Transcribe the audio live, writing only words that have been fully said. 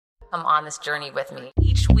Come on this journey with me.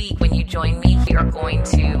 Each week when you join me, we are going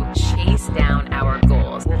to chase down our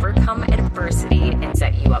goals, overcome adversity, and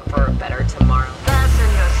set you up for a better tomorrow. Fasten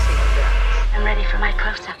your seatbelts. I'm ready for my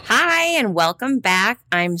close-up. Hi, and welcome back.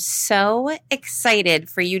 I'm so excited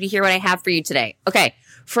for you to hear what I have for you today. Okay,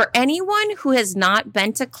 for anyone who has not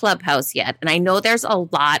been to Clubhouse yet, and I know there's a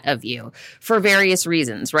lot of you for various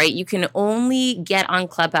reasons, right? You can only get on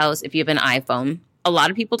Clubhouse if you have an iPhone. A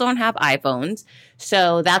lot of people don't have iPhones,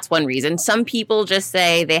 so that's one reason. Some people just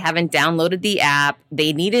say they haven't downloaded the app,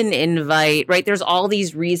 they need an invite, right? There's all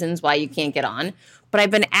these reasons why you can't get on. But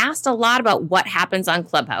I've been asked a lot about what happens on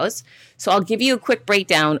Clubhouse, so I'll give you a quick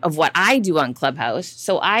breakdown of what I do on Clubhouse.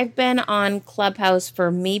 So I've been on Clubhouse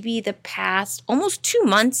for maybe the past almost 2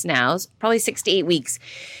 months now, probably 6 to 8 weeks.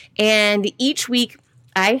 And each week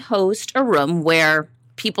I host a room where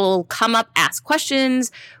people come up, ask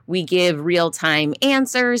questions. We give real-time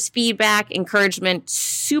answers, feedback, encouragement.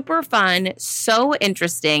 Super fun, so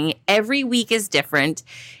interesting. Every week is different.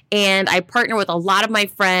 And I partner with a lot of my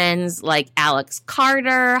friends like Alex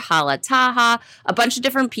Carter, Hala Taha, a bunch of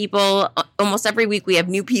different people. Almost every week we have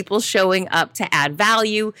new people showing up to add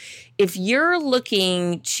value. If you're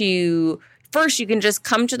looking to first, you can just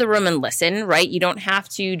come to the room and listen, right? You don't have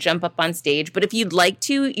to jump up on stage. But if you'd like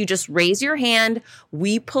to, you just raise your hand,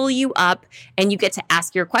 we pull you up, and you get to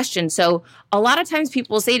ask your question. So a lot of times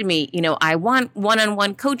people will say to me, I want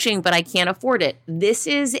one-on-one coaching, but I can't afford it. This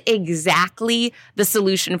is exactly the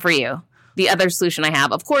solution for you. The other solution I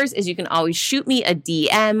have, of course, is you can always shoot me a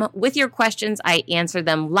DM with your questions. I answer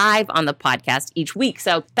them live on the podcast each week.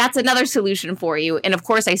 So that's another solution for you. And of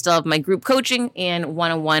course, I still have my group coaching and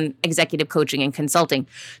one-on-one executive coaching and consulting.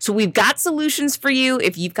 So we've got solutions for you.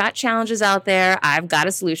 If you've got challenges out there, I've got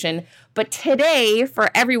a solution. But today, for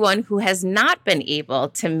everyone who has not been able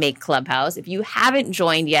to make Clubhouse, if you haven't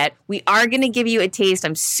joined yet, we are going to give you a taste.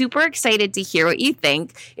 I'm super excited to hear what you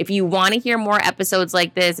think. If you want to hear more episodes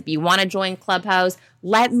like this, if you want to join Clubhouse,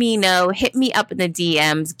 let me know. Hit me up in the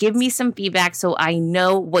DMs. Give me some feedback so I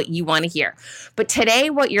know what you want to hear. But today,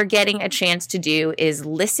 what you're getting a chance to do is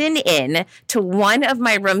listen in to one of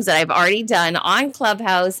my rooms that I've already done on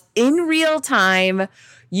Clubhouse in real time.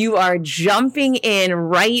 You are jumping in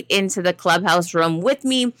right into the Clubhouse room with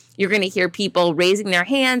me. You're going to hear people raising their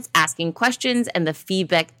hands, asking questions, and the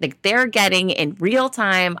feedback that they're getting in real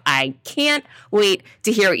time. I can't wait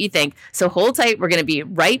to hear what you think. So hold tight. We're going to be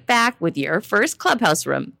right back with your first Clubhouse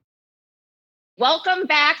room. Welcome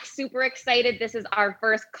back. Super excited. This is our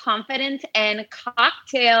first Confident and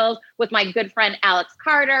Cocktails with my good friend Alex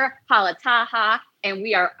Carter, Hala Taha. And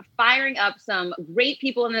we are firing up some great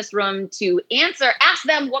people in this room to ask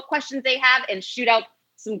them what questions they have and shoot out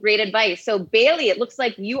some great advice. So Bailey, it looks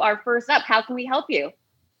like you are first up. How can we help you?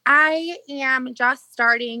 I am just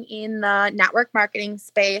starting in the network marketing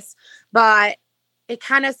space, but it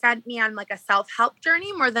kind of sent me on like a self-help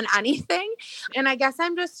journey more than anything. And I guess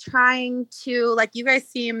I'm just trying to, you guys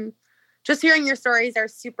seem, just hearing your stories are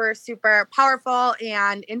super, super powerful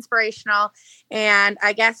and inspirational. And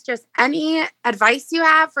I guess just any advice you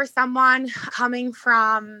have for someone coming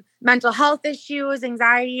from mental health issues,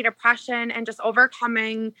 anxiety, depression, and just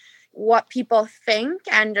overcoming what people think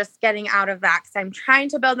and just getting out of that. Because I'm trying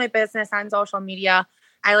to build my business on social media.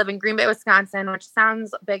 I live in Green Bay, Wisconsin, which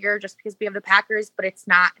sounds bigger just because we have the Packers, but it's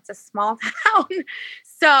not. It's a small town.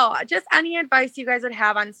 So just any advice you guys would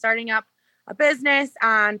have on starting up a business,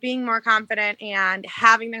 on being more confident and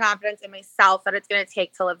having the confidence in myself that it's going to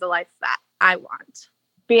take to live the life that I want.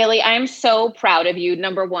 Bailey, I'm so proud of you,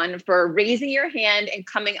 number one, for raising your hand and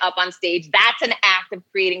coming up on stage. That's an act of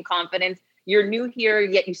creating confidence. You're new here,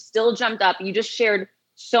 yet you still jumped up. You just shared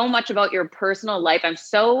so much about your personal life. I'm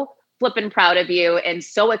so flippin' proud of you and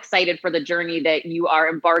so excited for the journey that you are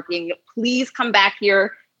embarking. Please come back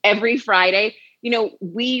here every Friday.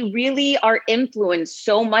 We really are influenced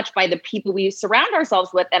so much by the people we surround ourselves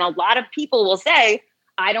with. And a lot of people will say,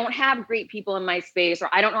 I don't have great people in my space, or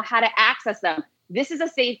I don't know how to access them. This is a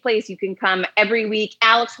safe place. You can come every week.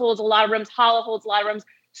 Alex holds a lot of rooms. Hala holds a lot of rooms.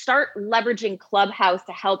 Start leveraging Clubhouse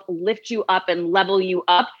to help lift you up and level you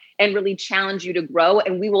up and really challenge you to grow.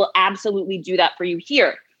 And we will absolutely do that for you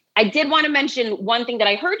here. I did want to mention one thing that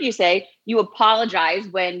I heard you say. You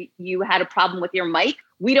apologized when you had a problem with your mic.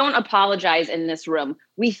 We don't apologize in this room.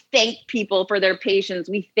 We thank people for their patience.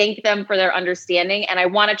 We thank them for their understanding. And I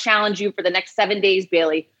want to challenge you for the next 7 days,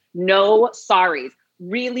 Bailey. No sorries.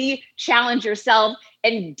 Really challenge yourself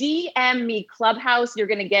and DM me Clubhouse. You're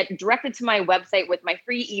going to get directed to my website with my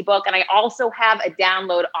free ebook. And I also have a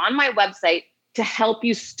download on my website to help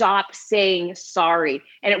you stop saying sorry.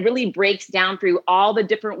 And it really breaks down through all the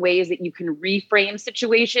different ways that you can reframe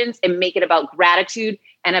situations and make it about gratitude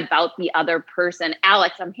and about the other person.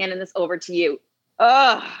 Alex, I'm handing this over to you.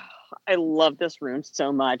 Oh, I love this room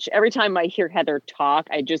so much. Every time I hear Heather talk,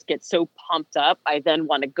 I just get so pumped up. I then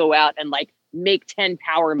want to go out and like make 10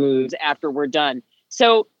 power moves after we're done.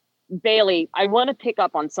 So Bailey, I want to pick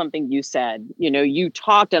up on something you said. You know, you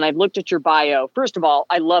talked and I've looked at your bio. First of all,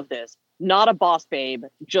 I love this. Not a boss babe,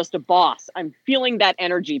 just a boss. I'm feeling that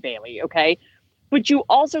energy, Bailey. Okay. But you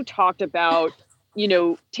also talked about, you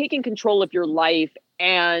know, taking control of your life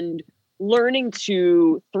and learning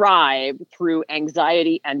to thrive through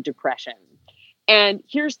anxiety and depression. And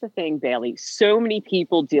here's the thing, Bailey, so many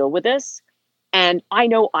people deal with this, and I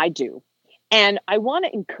know I do. And I want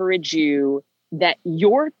to encourage you that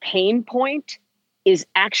your pain point is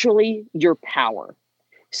actually your power.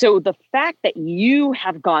 So the fact that you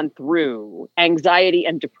have gone through anxiety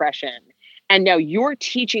and depression, and now you're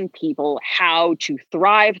teaching people how to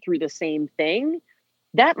thrive through the same thing,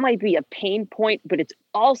 that might be a pain point, but it's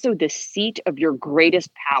also the seat of your greatest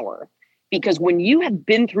power. Because when you have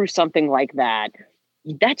been through something like that,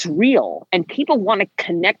 that's real, and people want to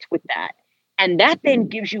connect with that. And that then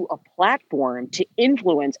gives you a platform to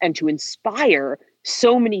influence and to inspire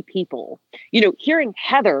so many people. You know, hearing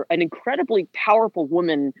Heather, an incredibly powerful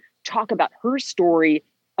woman, talk about her story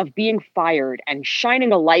of being fired and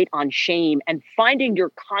shining a light on shame and finding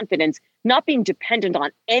your confidence, not being dependent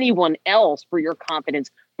on anyone else for your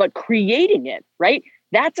confidence, but creating it, right?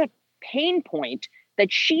 That's a pain point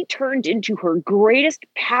that she turned into her greatest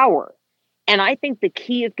power. And I think the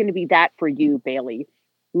key is going to be that for you, Bailey.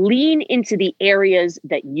 Lean into the areas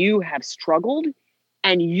that you have struggled,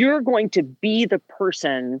 and you're going to be the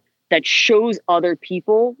person that shows other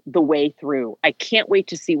people the way through. I can't wait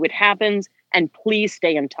to see what happens, and please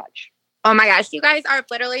stay in touch. Oh my gosh, you guys are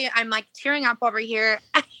literally, I'm like tearing up over here.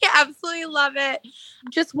 I absolutely love it.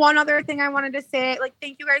 Just one other thing I wanted to say, like,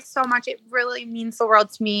 thank you guys so much. It really means the world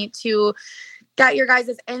to me to get your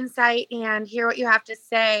guys' insight and hear what you have to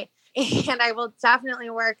say. And I will definitely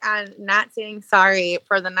work on not saying sorry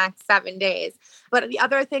for the next 7 days. But the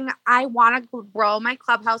other thing, I want to grow my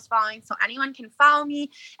Clubhouse following so anyone can follow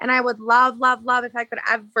me. And I would love, love, love if I could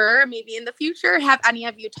ever, maybe in the future, have any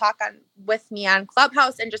of you talk with me on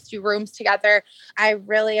Clubhouse and just do rooms together. I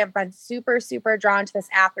really have been super, super drawn to this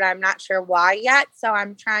app, and I'm not sure why yet. So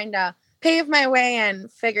I'm trying to pave my way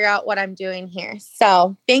and figure out what I'm doing here.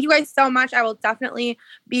 So thank you guys so much. I will definitely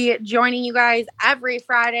be joining you guys every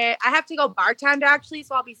Friday. I have to go bartend actually,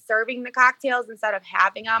 so I'll be serving the cocktails instead of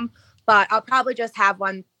having them, but I'll probably just have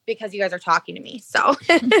one because you guys are talking to me. So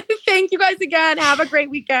thank you guys again. Have a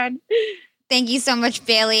great weekend. Thank you so much,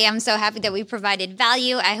 Bailey. I'm so happy that we provided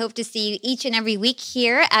value. I hope to see you each and every week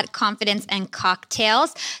here at Confidence and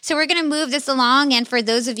Cocktails. So we're going to move this along. And for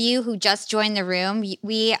those of you who just joined the room,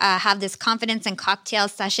 we have this Confidence and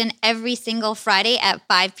Cocktails session every single Friday at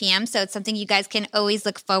 5 p.m. So it's something you guys can always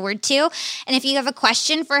look forward to. And if you have a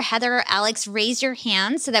question for Heather or Alex, raise your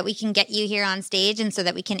hand so that we can get you here on stage and so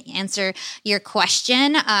that we can answer your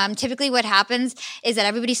question. Typically what happens is that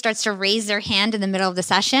everybody starts to raise their hand in the middle of the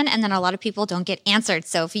session, and then a lot of people don't get answered.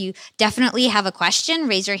 So if you definitely have a question,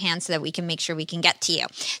 raise your hand so that we can make sure we can get to you.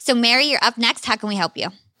 So Mary, you're up next. How can we help you?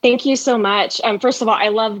 Thank you so much. First of all, I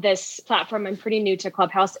love this platform. I'm pretty new to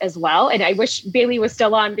Clubhouse as well. And I wish Bailey was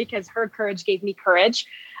still on because her courage gave me courage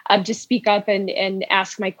to speak up and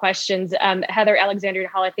ask my questions. Heather, Alexandria,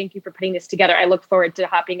 Hala, thank you for putting this together. I look forward to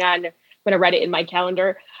hopping on when I read it in my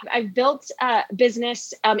calendar. I've built a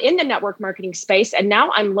business in the network marketing space, and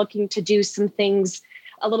now I'm looking to do some things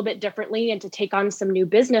a little bit differently and to take on some new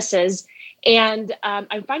businesses. And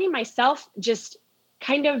I'm finding myself just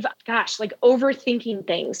kind of, like overthinking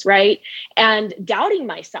things, right? And doubting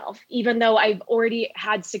myself, even though I've already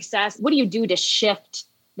had success. What do you do to shift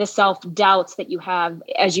the self-doubts that you have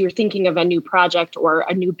as you're thinking of a new project or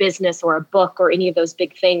a new business or a book or any of those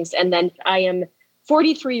big things? And then I am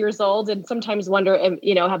 43 years old and sometimes wonder,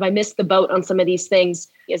 have I missed the boat on some of these things?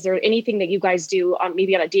 Is there anything that you guys do on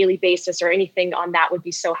maybe on a daily basis or anything on that would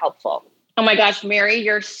be so helpful? Oh my gosh, Mary,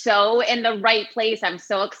 you're so in the right place. I'm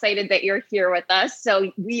so excited that you're here with us.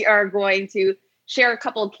 So we are going to share a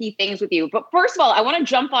couple of key things with you. But first of all, I want to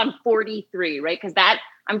jump on 43, right? Because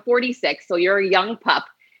I'm 46, so you're a young pup.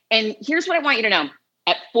 And here's what I want you to know.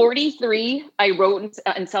 At 43, I wrote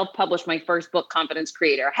and self-published my first book, Confidence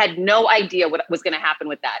Creator. Had no idea what was going to happen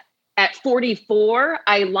with that. At 44,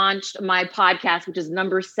 I launched my podcast, which is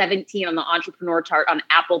number 17 on the Entrepreneur Chart on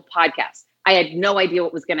Apple Podcasts. I had no idea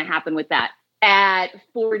what was going to happen with that. At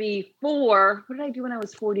 44, what did I do when I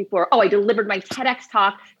was 44? Oh, I delivered my TEDx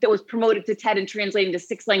talk that was promoted to TED and translated into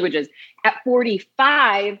 6 languages. At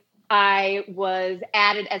 45, I was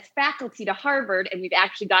added as faculty to Harvard, and we've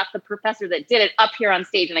actually got the professor that did it up here on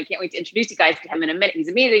stage, and I can't wait to introduce you guys to him in a minute. He's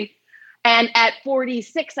amazing. And at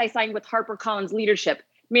 46, I signed with HarperCollins Leadership.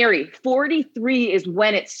 Mary, 43 is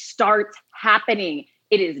when it starts happening.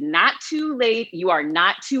 It is not too late. You are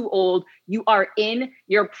not too old. You are in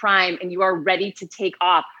your prime and you are ready to take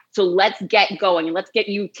off. So let's get going and let's get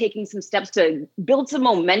you taking some steps to build some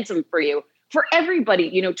momentum for you. For everybody,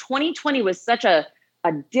 2020 was such a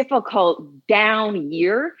difficult down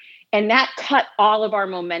year, and that cut all of our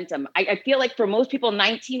momentum. I feel like for most people,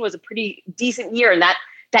 19 was a pretty decent year, and that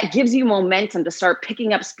gives you momentum to start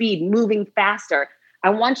picking up speed, moving faster. I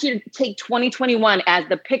want you to take 2021 as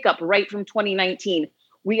the pickup right from 2019.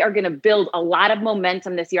 We are going to build a lot of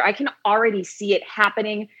momentum this year. I can already see it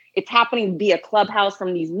happening. It's happening via Clubhouse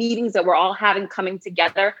from these meetings that we're all having coming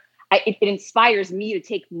together. It inspires me to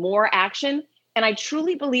take more action. And I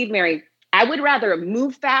truly believe, Mary, I would rather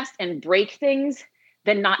move fast and break things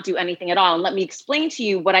than not do anything at all. And let me explain to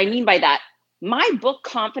you what I mean by that. My book,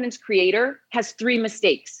 Confidence Creator, has 3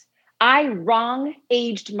 mistakes. I wrong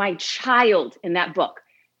aged my child in that book.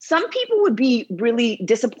 Some people would be really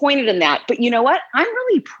disappointed in that, but you know what? I'm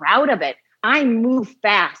really proud of it. I moved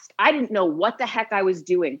fast. I didn't know what the heck I was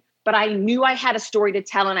doing, but I knew I had a story to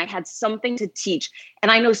tell and I had something to teach.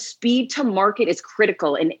 And I know speed to market is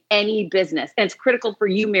critical in any business. And it's critical for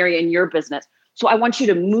you, Mary, in your business. So I want you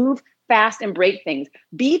to move fast and break things.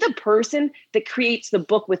 Be the person that creates the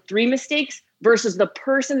book with 3 mistakes versus the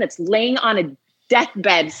person that's laying on a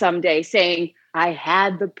deathbed someday saying, I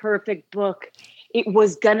had the perfect book. It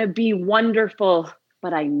was going to be wonderful,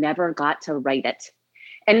 but I never got to write it.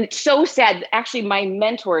 And it's so sad. Actually, my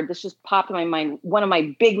mentor, this just popped in my mind, one of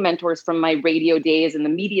my big mentors from my radio days in the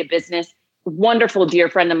media business, wonderful dear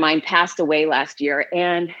friend of mine, passed away last year.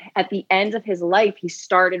 And at the end of his life, he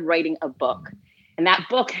started writing a book. And that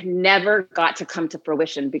book never got to come to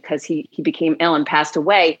fruition because he became ill and passed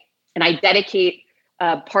away. And I dedicate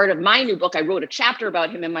part of my new book. I wrote a chapter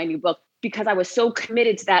about him in my new book because I was so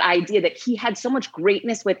committed to that idea that he had so much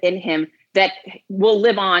greatness within him that will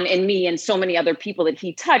live on in me and so many other people that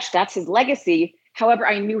he touched. That's his legacy. However,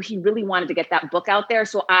 I knew he really wanted to get that book out there.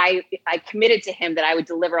 So I committed to him that I would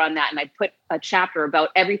deliver on that. And I put a chapter about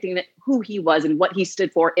everything who he was and what he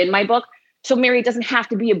stood for in my book. So Mary, it doesn't have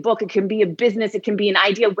to be a book. It can be a business. It can be an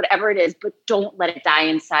idea, whatever it is, but don't let it die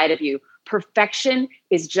inside of you. Perfection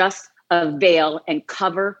is just a veil and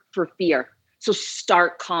cover for fear. So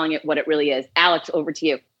start calling it what it really is. Alex, over to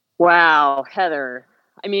you. Wow, Heather.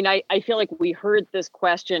 I mean, I feel like we heard this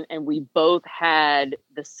question and we both had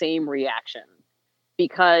the same reaction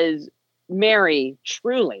because Mary,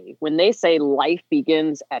 truly, when they say life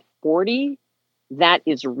begins at 40, that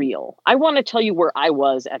is real. I want to tell you where I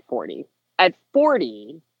was at 40. At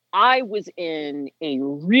 40, I was in a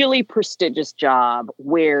really prestigious job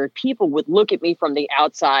where people would look at me from the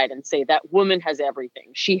outside and say, that woman has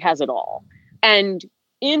everything. She has it all. And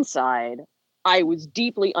inside, I was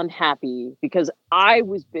deeply unhappy because I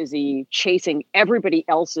was busy chasing everybody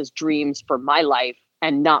else's dreams for my life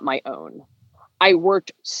and not my own. I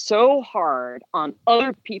worked so hard on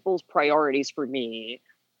other people's priorities for me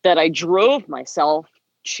that I drove myself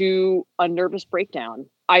to a nervous breakdown.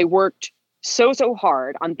 I worked so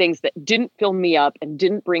hard on things that didn't fill me up and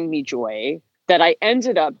didn't bring me joy that I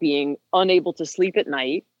ended up being unable to sleep at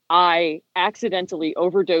night. I accidentally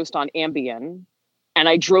overdosed on Ambien and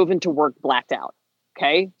I drove into work blacked out.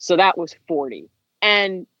 Okay. So that was 40.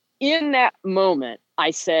 And in that moment,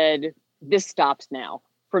 I said, this stops now.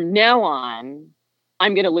 From now on,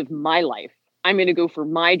 I'm going to live my life. I'm going to go for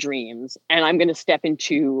my dreams and I'm going to step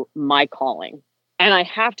into my calling. And I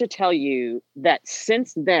have to tell you that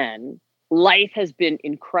since then, life has been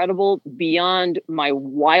incredible beyond my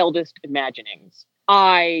wildest imaginings.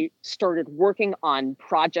 I started working on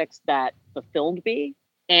projects that fulfilled me.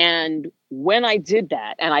 And when I did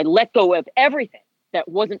that, and I let go of everything that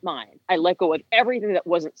wasn't mine, I let go of everything that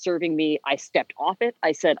wasn't serving me, I stepped off it.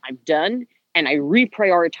 I said, I'm done. And I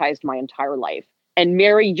reprioritized my entire life. And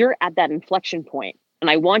Mary, you're at that inflection point. And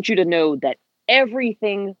I want you to know that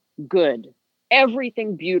everything good,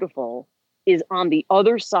 everything beautiful is on the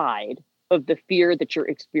other side of the fear that you're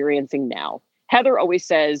experiencing now. Heather always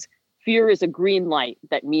says, fear is a green light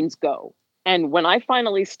that means go. And when I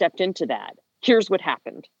finally stepped into that, here's what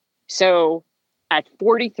happened. So at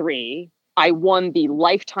 43, I won the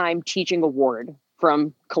Lifetime Teaching Award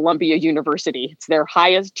from Columbia University. It's their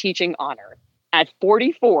highest teaching honor. At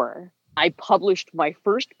 44, I published my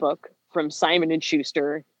first book from Simon &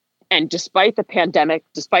 Schuster, And despite the pandemic,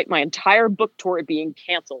 despite my entire book tour being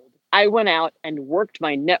canceled, I went out and worked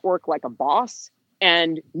my network like a boss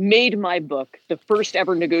and made my book the first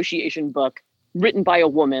ever negotiation book written by a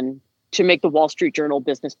woman to make the Wall Street Journal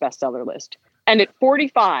business bestseller list. And at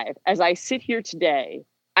 45, as I sit here today,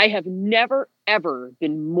 I have never, ever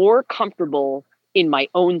been more comfortable in my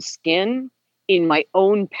own skin, in my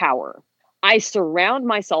own power. I surround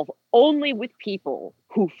myself only with people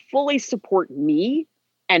who fully support me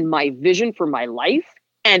and my vision for my life.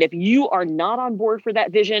 And if you are not on board for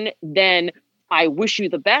that vision, then I wish you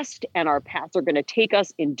the best, and our paths are going to take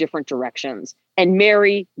us in different directions. And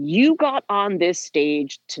Mary, you got on this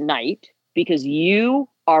stage tonight because you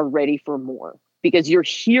are ready for more, because you're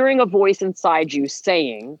hearing a voice inside you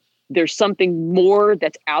saying, there's something more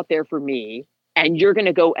that's out there for me, and you're going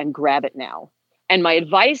to go and grab it now. And my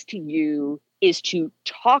advice to you is to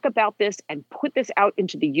talk about this and put this out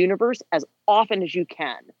into the universe as often as you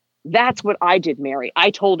can. That's what I did, Mary.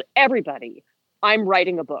 I told everybody, I'm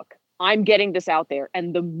writing a book. I'm getting this out there.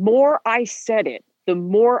 And the more I said it, the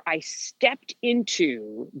more I stepped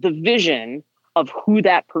into the vision of who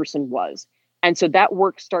that person was. And so that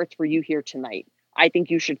work starts for you here tonight. I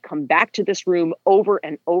think you should come back to this room over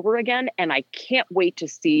and over again. And I can't wait to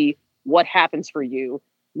see what happens for you.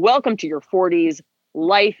 Welcome to your 40s.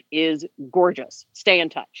 Life is gorgeous. Stay in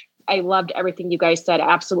touch. I loved everything you guys said.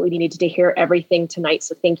 Absolutely needed to hear everything tonight.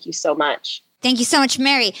 So thank you so much. Thank you so much,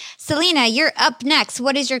 Mary. Selena, you're up next.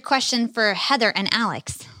 What is your question for Heather and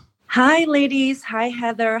Alex? Hi, ladies. Hi,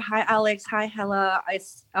 Heather. Hi, Alex. Hi, Hella.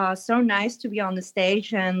 It's so nice to be on the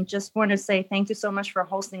stage, and just want to say thank you so much for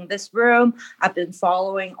hosting this room. I've been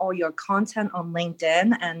following all your content on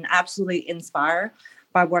LinkedIn and absolutely inspired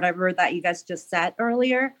by whatever that you guys just said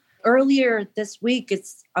earlier. Earlier this week,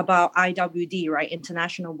 it's about IWD, right?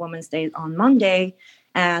 International Women's Day on Monday.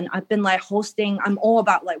 And I've been hosting, I'm all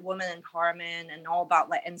about women empowerment and all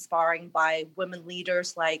about inspiring by women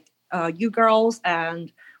leaders like you girls.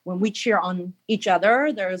 And when we cheer on each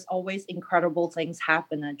other, there's always incredible things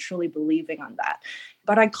happen, and truly believing on that.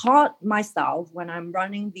 But I caught myself when I'm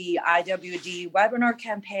running the IWD webinar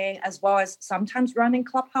campaign, as well as sometimes running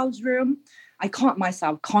Clubhouse room, I caught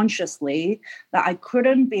myself consciously that I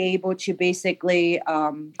couldn't be able to basically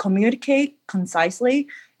communicate concisely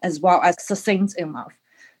as well as succinct enough.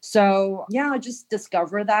 So I just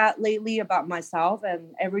discovered that lately about myself.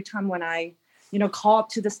 And every time when I, call up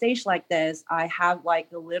to the stage like this, I have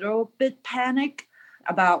a little bit panic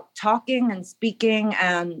about talking and speaking.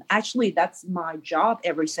 And actually, that's my job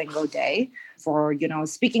every single day for,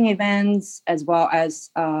 speaking events, as well as,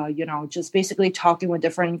 just basically talking with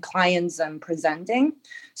different clients and presenting.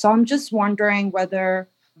 So I'm just wondering whether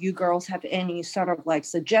you girls have any sort of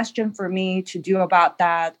suggestion for me to do about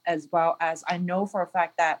that, as well as I know for a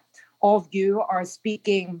fact that all of you are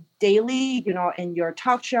speaking daily, in your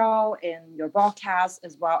talk show, in your broadcast,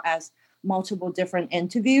 as well as multiple different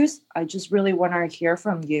interviews. I just really want to hear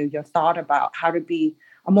from you, your thought about how to be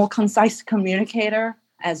a more concise communicator,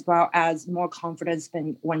 as well as more confidence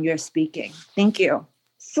when you're speaking. Thank you.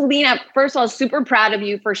 Selena, first of all, super proud of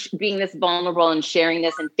you for being this vulnerable and sharing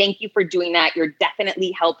this. And thank you for doing that. You're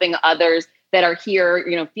definitely helping others that are here,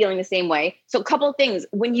 feeling the same way. So a couple of things.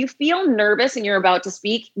 When you feel nervous and you're about to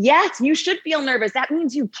speak, yes, you should feel nervous. That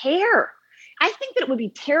means you care. I think that it would be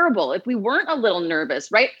terrible if we weren't a little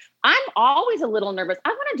nervous, right? I'm always a little nervous. I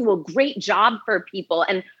want to do a great job for people,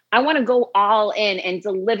 and I want to go all in and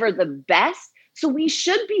deliver the best. So we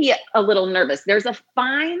should be a little nervous. There's a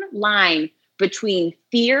fine line between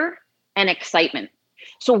fear and excitement.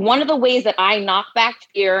 So one of the ways that I knock back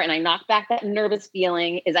fear and I knock back that nervous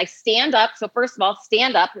feeling is I stand up. So first of all,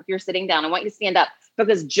 stand up if you're sitting down. I want you to stand up,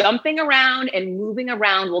 because jumping around and moving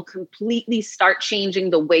around will completely start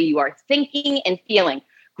changing the way you are thinking and feeling.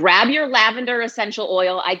 Grab your lavender essential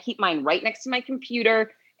oil. I keep mine right next to my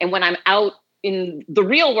computer. And when I'm out in the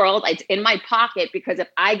real world, it's in my pocket, because if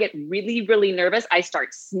I get really, really nervous, I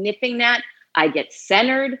start sniffing that. I get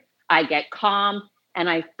centered, I get calm, and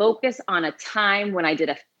I focus on a time when I did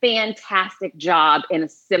a fantastic job in a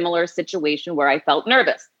similar situation where I felt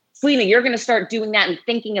nervous. Selena, you're going to start doing that and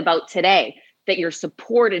thinking about today, that you're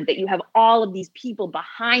supported, that you have all of these people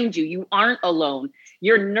behind you. You aren't alone.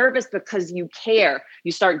 You're nervous because you care.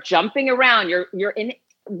 You start jumping around. You're in,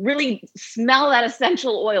 really smell that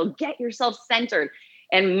essential oil. Get yourself centered.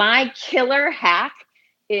 And my killer hack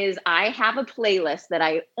is I have a playlist that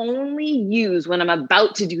I only use when I'm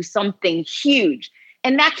about to do something huge.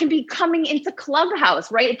 And that can be coming into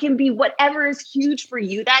Clubhouse, right? It can be whatever is huge for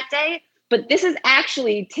you that day. But this is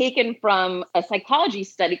actually taken from a psychology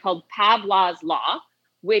study called Pavlov's Law,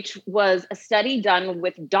 which was a study done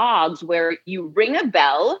with dogs where you ring a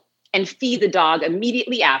bell and feed the dog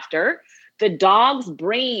immediately after, the dog's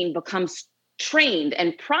brain becomes trained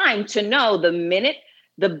and primed to know the minute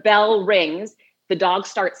the bell rings, the dog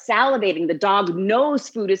starts salivating, the dog knows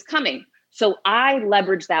food is coming. So I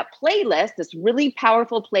leverage that playlist, this really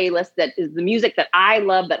powerful playlist that is the music that I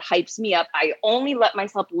love, that hypes me up. I only let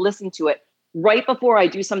myself listen to it right before I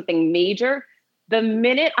do something major. The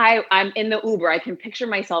minute I'm in the Uber, I can picture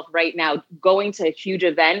myself right now going to a huge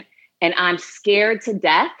event and I'm scared to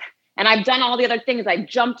death. And I've done all the other things. I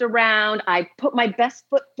jumped around. I put my best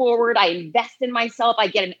foot forward. I invest in myself. I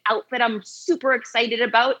get an outfit I'm super excited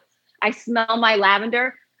about. I smell my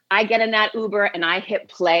lavender. I get in that Uber and I hit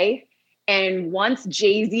play. And once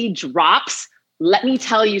Jay-Z drops, let me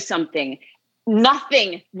tell you something.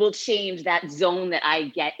 Nothing will change that zone that I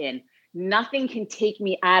get in. Nothing can take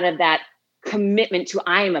me out of that commitment to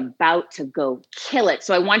I am about to go kill it.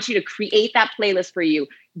 So I want you to create that playlist for you.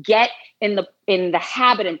 Get in the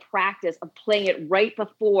habit and practice of playing it right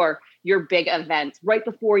before your big events, right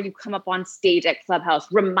before you come up on stage at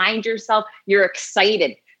Clubhouse. Remind yourself you're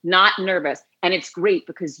excited, not nervous. And it's great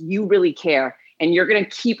because you really care. And you're going to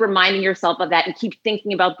keep reminding yourself of that and keep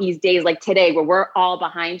thinking about these days like today where we're all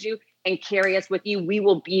behind you and carry us with you. We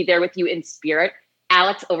will be there with you in spirit.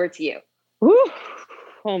 Alex, over to you. Whew.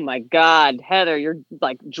 Oh my God, Heather, you're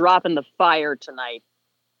like dropping the fire tonight.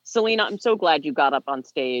 Selena, I'm so glad you got up on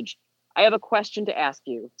stage. I have a question to ask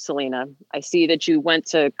you, Selena. I see that you went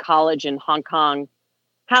to college in Hong Kong.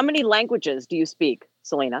 How many languages do you speak,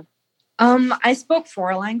 Selena? I spoke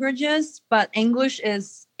 4 languages, but English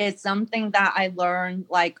is something that I learned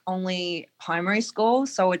like only primary school.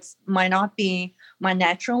 So it's might not be my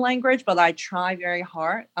natural language, but I try very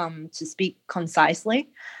hard to speak concisely.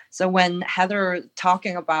 So when Heather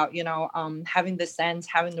talking about, having the sense,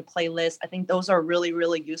 having the playlist, I think those are really,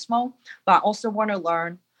 really useful. But I also want to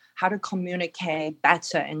learn how to communicate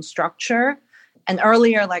better in structure. And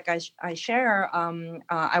earlier, like I share,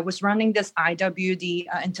 I was running this IWD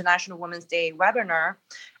International Women's Day webinar,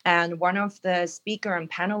 and one of the speaker and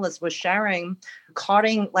panelists was sharing,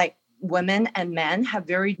 calling like women and men have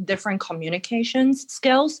very different communications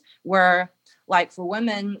skills. Where like for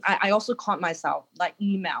women, I also caught myself like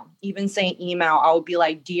email, even saying email, I'll be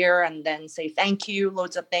like dear, and then say thank you,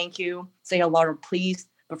 loads of thank you, say a lot of please.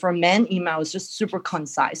 But for men, email is just super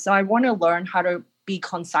concise. So I want to learn how to be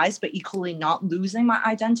concise, but equally not losing my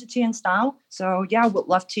identity and style. So yeah, I would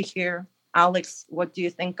love to hear, Alex, what do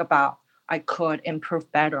you think about I could improve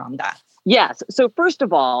better on that? Yes. So first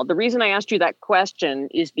of all, the reason I asked you that question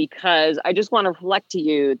is because I just want to reflect to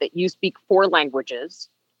you that you speak 4 languages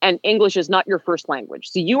and English is not your first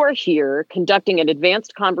language. So you are here conducting an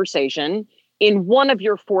advanced conversation in one of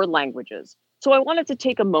your 4 languages. So I wanted to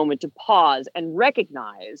take a moment to pause and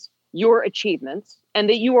recognize your achievements and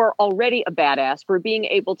that you are already a badass for being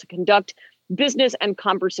able to conduct business and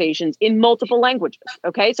conversations in multiple languages.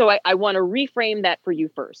 Okay, so I want to reframe that for you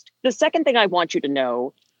first. The second thing I want you to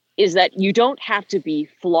know is that you don't have to be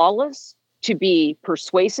flawless to be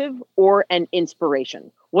persuasive or an inspiration.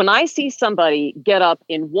 When I see somebody get up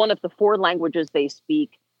in one of the 4 languages they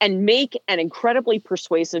speak and make an incredibly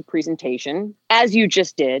persuasive presentation, as you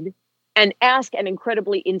just did, and ask an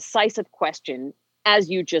incredibly incisive question, as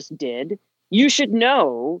you just did, you should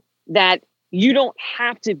know that you don't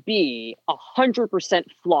have to be 100%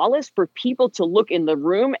 flawless for people to look in the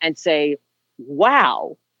room and say,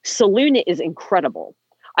 wow, Selena is incredible.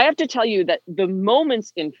 I have to tell you that the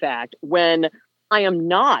moments, in fact, when I am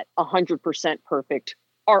not 100% perfect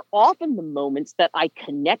are often the moments that I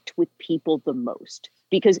connect with people the most,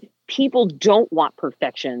 because people don't want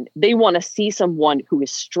perfection. They want to see someone who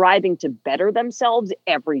is striving to better themselves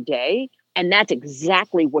every day. And that's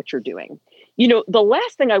exactly what you're doing. The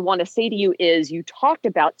last thing I want to say to you is you talked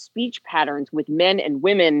about speech patterns with men and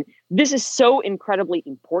women. This is so incredibly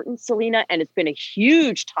important, Selena, and it's been a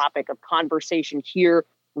huge topic of conversation here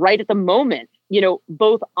right at the moment.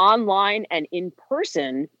 Both online and in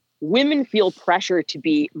person, women feel pressure to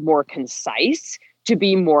be more concise, to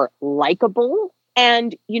be more likable.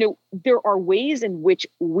 And, there are ways in which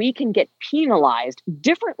we can get penalized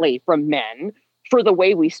differently from men for the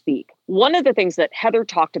way we speak. One of the things that Heather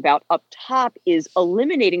talked about up top is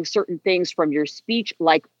eliminating certain things from your speech,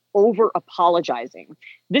 like over apologizing.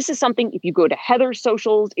 This is something, if you go to Heather's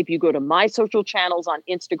socials, if you go to my social channels on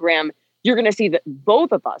Instagram, you're going to see that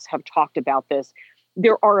both of us have talked about this.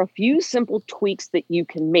 There are a few simple tweaks that you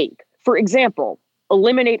can make. For example,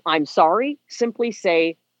 eliminate I'm sorry, simply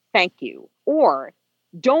say thank you. Or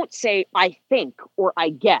don't say I think or I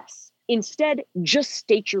guess. Instead, just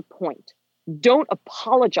state your point. Don't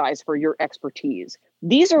apologize for your expertise.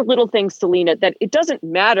 These are little things, Selena, that it doesn't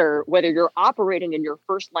matter whether you're operating in your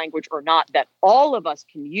first language or not, that all of us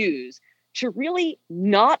can use to really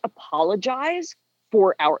not apologize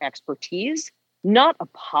for our expertise, not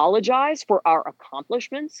apologize for our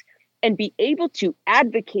accomplishments, and be able to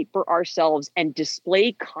advocate for ourselves and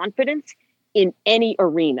display confidence in any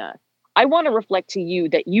arena. I want to reflect to you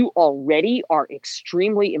that you already are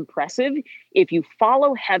extremely impressive. If you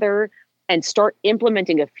follow Heather and start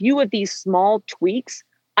implementing a few of these small tweaks,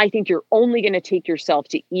 I think you're only going to take yourself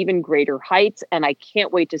to even greater heights. And I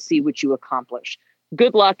can't wait to see what you accomplish.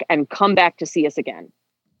 Good luck and come back to see us again.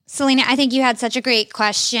 Selena, I think you had such a great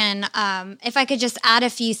question. If I could just add a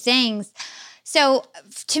few things. So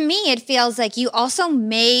to me, it feels like you also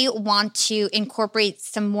may want to incorporate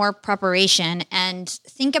some more preparation and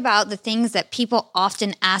think about the things that people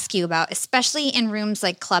often ask you about, especially in rooms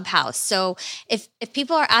like Clubhouse. So if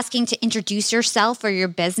people are asking to introduce yourself or your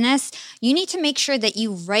business, you need to make sure that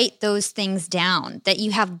you write those things down, that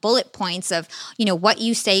you have bullet points of, what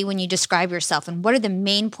you say when you describe yourself and what are the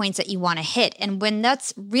main points that you want to hit. And when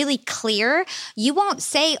that's really clear, you won't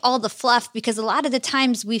say all the fluff, because a lot of the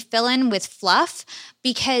times we fill in with fluff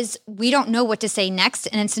because we don't know what to say next.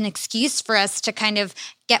 And it's an excuse for us to kind of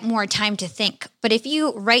get more time to think. But if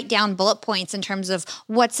you write down bullet points in terms of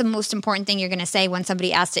what's the most important thing you're going to say when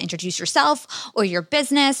somebody asks to introduce yourself or your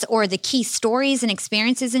business or the key stories and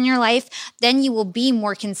experiences in your life, then you will be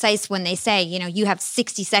more concise when they say, you have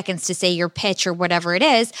 60 seconds to say your pitch or whatever it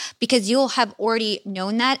is, because you'll have already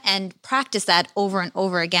known that and practice that over and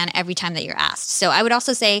over again every time that you're asked. So I would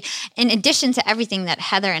also say, in addition to everything that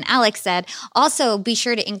Heather and Alex said, also be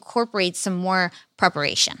sure to incorporate some more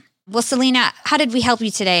preparation. Well, Selena, how did we help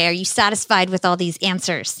you today? Are you satisfied with all these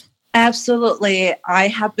answers? Absolutely. I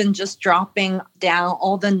have been just dropping down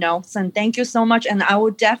all the notes, and thank you so much. And I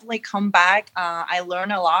will definitely come back. I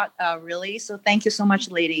learned a lot, really. So thank you so much,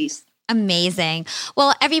 ladies. Amazing.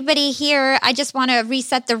 Well, everybody here, I just want to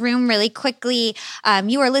reset the room really quickly.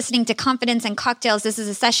 You are listening to Confidence and Cocktails. This is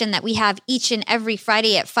a session that we have each and every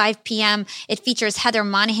Friday at 5 p.m. It features Heather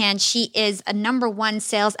Monahan. She is a #1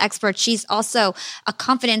 sales expert. She's also a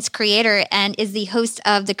confidence creator and is the host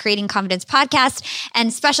of the Creating Confidence podcast.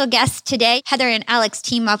 And special guest today, Heather and Alex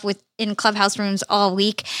team up in Clubhouse rooms all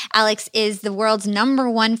week. Alex is the world's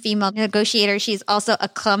 #1 female negotiator. She's also a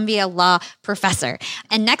Columbia Law professor.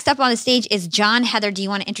 And next up on the stage is John. Heather, do you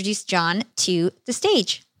want to introduce John to the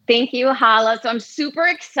stage? Thank you, Hala. So I'm super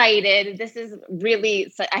excited. This is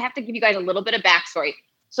really, I have to give you guys a little bit of backstory.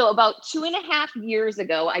 So about 2.5 years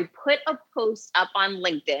ago, I put a post up on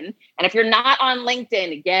LinkedIn. And if you're not on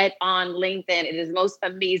LinkedIn, get on LinkedIn. It is the most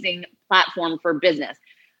amazing platform for business.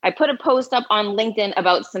 I put a post up on LinkedIn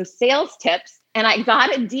about some sales tips, and I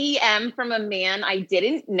got a DM from a man I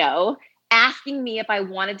didn't know asking me if I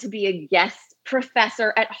wanted to be a guest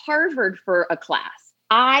professor at Harvard for a class.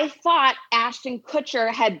 I thought Ashton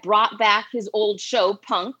Kutcher had brought back his old show,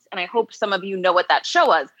 Punk'd, and I hope some of you know what that show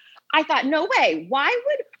was. I thought, no way. Why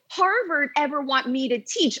would Harvard ever want me to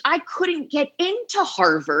teach? I couldn't get into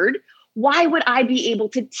Harvard. Why would I be able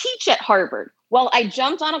to teach at Harvard? Well, I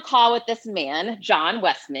jumped on a call with this man, John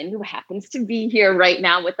Westman, who happens to be here right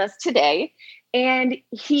now with us today. And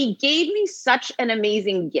he gave me such an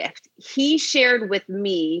amazing gift. He shared with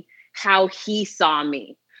me how he saw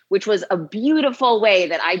me, which was a beautiful way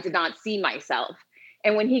that I did not see myself.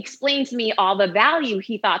 And when he explained to me all the value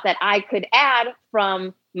he thought that I could add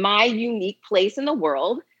from my unique place in the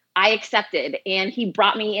world, I accepted. And he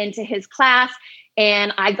brought me into his class.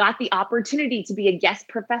 And I got the opportunity to be a guest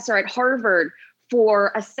professor at Harvard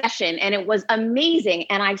for a session, and it was amazing.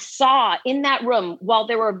 And I saw in that room, while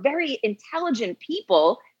there were very intelligent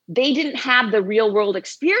people, they didn't have the real world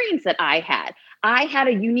experience that I had. I had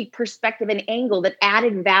a unique perspective and angle that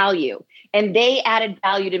added value, and they added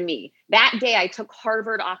value to me. That day, I took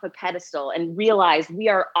Harvard off a pedestal and realized we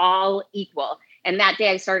are all equal. And that day,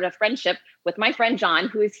 I started a friendship with my friend John,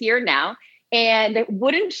 who is here now. And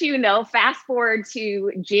wouldn't you know, fast forward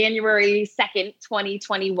to January 2nd,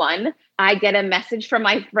 2021, I get a message from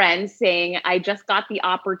my friend saying, I just got the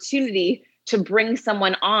opportunity to bring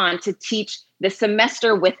someone on to teach the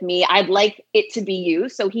semester with me. I'd like it to be you.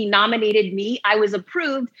 So he nominated me. I was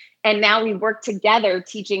approved. And now we work together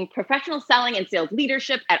teaching professional selling and sales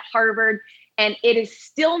leadership at Harvard. And it is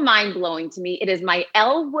still mind-blowing to me. It is my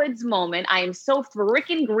Elle Woods moment. I am so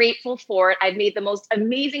freaking grateful for it. I've made the most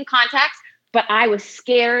amazing contacts. But I was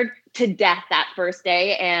scared to death that first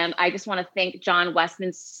day. And I just want to thank John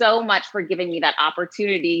Westman so much for giving me that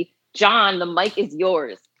opportunity. John, the mic is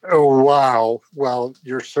yours. Oh, wow. Well,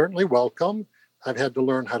 you're certainly welcome. I've had to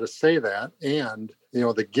learn how to say that. And,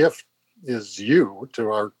 the gift is you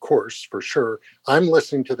to our course for sure. I'm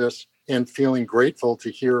listening to this and feeling grateful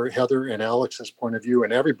to hear Heather and Alex's point of view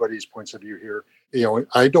and everybody's points of view here.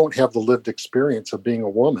 I don't have the lived experience of being a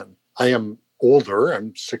woman. I am older.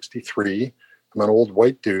 I'm 63. I'm an old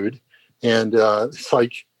white dude. And it's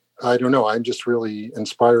like, I don't know, I'm just really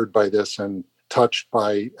inspired by this and touched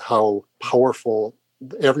by how powerful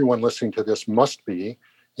everyone listening to this must be.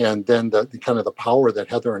 And then the kind of the power that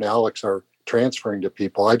Heather and Alex are transferring to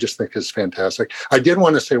people, I just think is fantastic. I did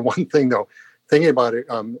want to say one thing though, thinking about it,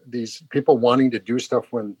 these people wanting to do stuff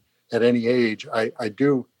when at any age, I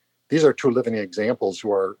do. These are two living examples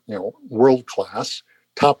who are, world class,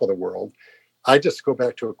 top of the world. I just go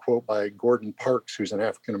back to a quote by Gordon Parks, who's an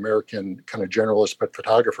African-American kind of generalist, but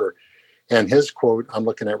photographer. And his quote I'm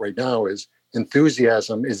looking at right now is,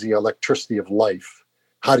 "Enthusiasm is the electricity of life.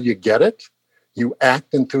 How do you get it? You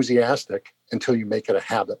act enthusiastic until you make it a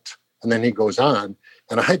habit." And then he goes on.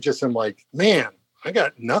 And I just am like, man, I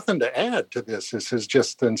got nothing to add to this. This is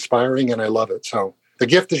just inspiring and I love it. So the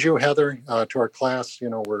gift is you, Heather, to our class.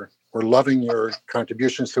 We're loving your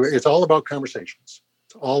contributions to it. It's all about conversations.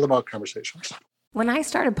 It's all about conversations. When I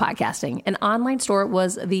started podcasting, an online store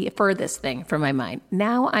was the furthest thing from my mind.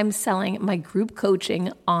 Now I'm selling my group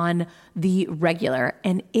coaching on the regular,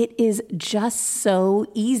 and it is just so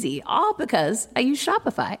easy, all because I use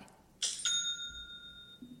Shopify.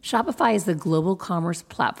 Shopify is the global commerce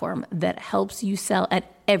platform that helps you sell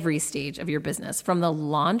at every stage of your business, from the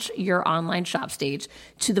launch your online shop stage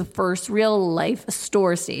to the first real life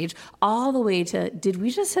store stage, all the way to, did we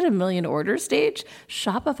just hit 1 million orders stage?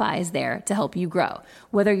 Shopify is there to help you grow.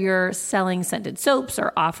 Whether you're selling scented soaps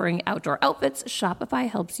or offering outdoor outfits, Shopify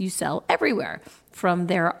helps you sell everywhere. From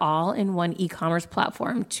their all-in-one e-commerce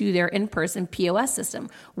platform to their in-person POS system,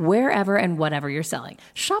 wherever and whatever you're selling,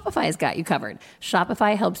 Shopify has got you covered.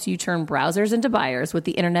 Shopify helps you turn browsers into buyers with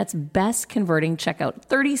the internet's best converting checkout,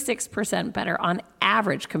 36% better on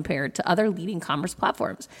average compared to other leading commerce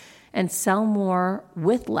platforms, and sell more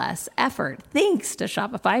with less effort thanks to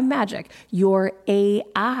Shopify Magic, your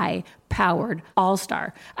AI-powered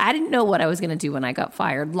all-star. I didn't know what I was going to do when I got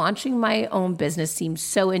fired. Launching my own business seemed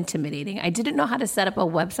so intimidating. I didn't know how to set up a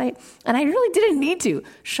website, and I really didn't need to.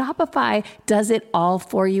 Shopify does it all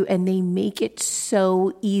for you, and they make it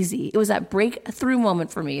so easy. It was that breakthrough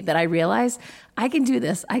moment for me that I realized I can do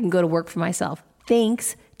this. I can go to work for myself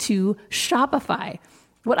thanks to Shopify.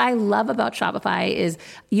 What I love about Shopify is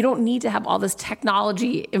you don't need to have all this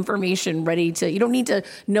technology information you don't need to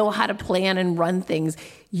know how to plan and run things.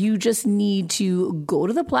 You just need to go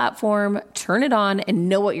to the platform, turn it on, and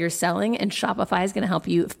know what you're selling, and Shopify is going to help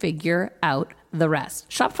you figure out the rest.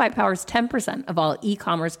 Shopify powers 10% of all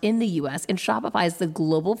e-commerce in the U.S., and Shopify is the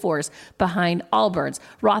global force behind Allbirds,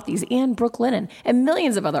 Rothy's, and Brooklinen, and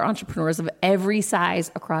millions of other entrepreneurs of every size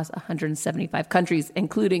across 175 countries,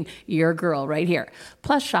 including your girl right here.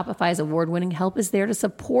 Plus, Shopify's award-winning help is there to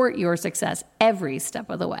support your success every step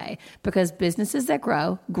of the way, because businesses that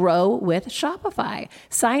grow with Shopify.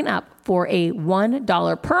 Sign up for a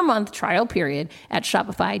 $1 per month trial period at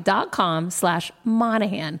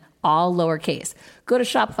shopify.com/Monahan, all lowercase. Go to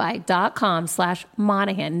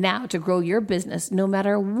shopify.com/Monahan now to grow your business no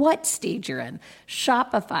matter what stage you're in.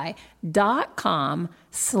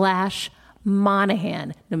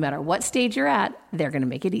 Shopify.com/Monahan. No matter what stage you're at, they're going to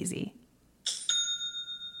make it easy.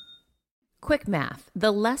 Quick math.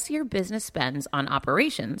 The less your business spends on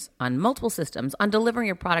operations, on multiple systems, on delivering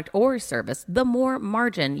your product or service, the more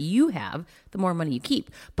margin you have, the more money you keep.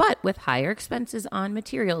 But with higher expenses on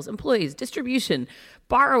materials, employees, distribution,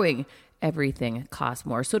 borrowing, everything costs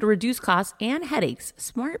more. So to reduce costs and headaches,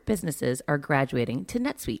 smart businesses are graduating to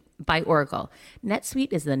NetSuite by Oracle.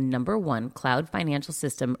 NetSuite is the #1 cloud financial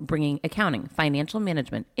system, bringing accounting, financial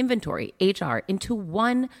management, inventory, HR into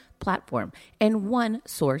one platform and one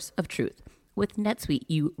source of truth. With NetSuite,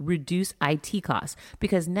 you reduce IT costs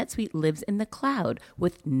because NetSuite lives in the cloud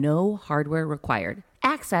with no hardware required,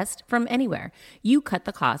 accessed from anywhere. You cut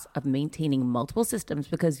the cost of maintaining multiple systems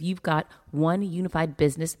because you've got one unified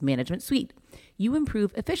business management suite. You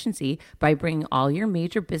improve efficiency by bringing all your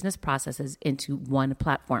major business processes into one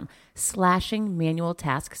platform, slashing manual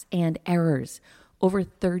tasks and errors. Over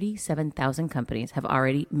 37,000 companies have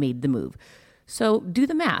already made the move. So do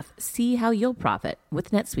the math. See how you'll profit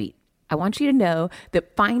with NetSuite. I want you to know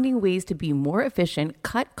that finding ways to be more efficient,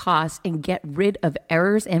 cut costs, and get rid of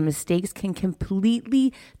errors and mistakes can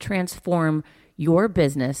completely transform your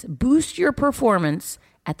business, boost your performance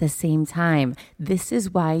at the same time. This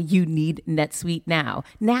is why you need NetSuite now.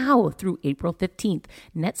 Now through April 15th,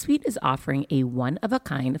 NetSuite is offering a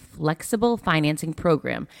one-of-a-kind flexible financing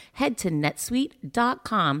program. Head to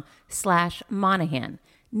netsuite.com/Monahan.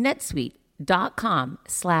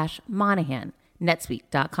 netsuite.com/Monahan.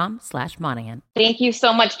 netsuite.com/Monahan. Thank you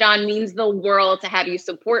so much, John. Means the world to have you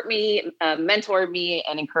support me, mentor me,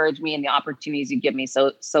 and encourage me in the opportunities you give me.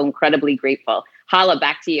 So incredibly grateful. Hala,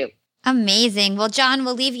 back to you. Amazing. Well, John,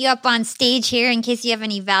 we'll leave you up on stage here in case you have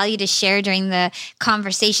any value to share during the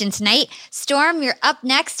conversation tonight. Storm, you're up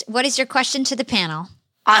next. What is your question to the panel?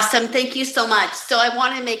 Awesome. Thank you so much. So I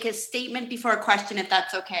want to make a statement before a question, if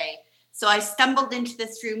that's okay. So I stumbled into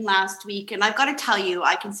this room last week, and I've got to tell you,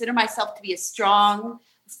 I consider myself to be a strong,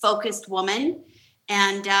 focused woman.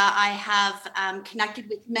 And I have connected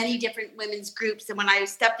with many different women's groups. And when I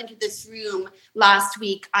stepped into this room last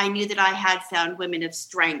week, I knew that I had found women of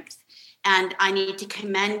strength. And I need to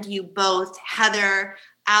commend you both, Heather,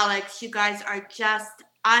 Alex. You guys are just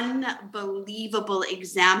unbelievable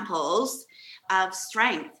examples of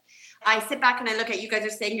strength. I sit back and I look at you guys are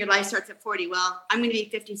saying your life starts at 40. Well, I'm going to be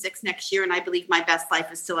 56 next year, and I believe my best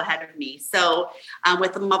life is still ahead of me. So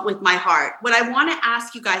with my heart, what I want to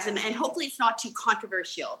ask you guys, and hopefully it's not too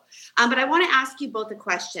controversial, but I want to ask you both a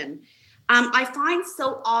question. I find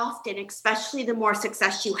so often, especially the more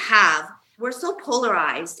success you have, we're so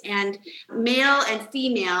polarized, and male and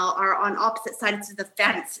female are on opposite sides of the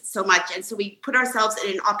fence so much. And so we put ourselves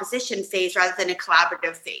in an opposition phase rather than a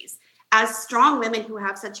collaborative phase. As strong women who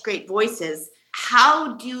have such great voices,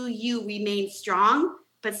 how do you remain strong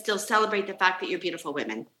but still celebrate the fact that you're beautiful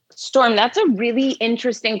women? Storm, that's a really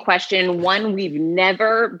interesting question, one we've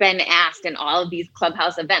never been asked in all of these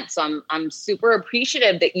Clubhouse events. So I'm super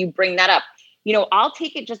appreciative that you bring that up. You know, I'll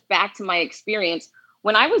take it just back to my experience.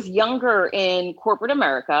 When I was younger in corporate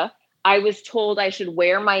America, I was told I should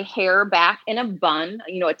wear my hair back in a bun,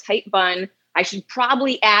 a tight bun. I should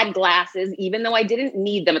probably add glasses, even though I didn't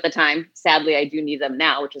need them at the time. Sadly, I do need them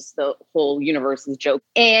now, which is the whole universe's joke.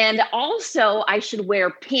 And also, I should wear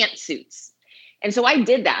pantsuits. And so I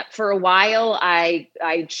did that. For a while, I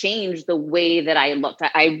changed the way that I looked.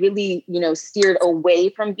 I really, steered away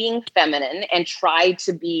from being feminine and tried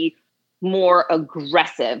to be more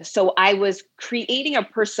aggressive. So I was creating a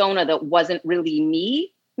persona that wasn't really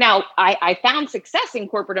me. Now, I found success in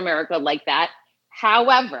corporate America like that.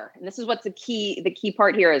 However, and this is what's the key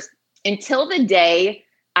part here is, until the day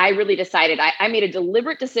I really decided, I made a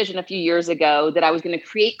deliberate decision a few years ago that I was going to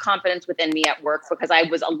create confidence within me at work, because I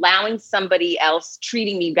was allowing somebody else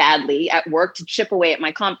treating me badly at work to chip away at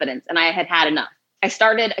my confidence. And I had had enough. I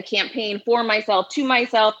started a campaign for myself, to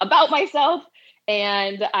myself, about myself,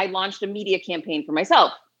 and I launched a media campaign for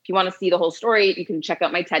myself. If you want to see the whole story, you can check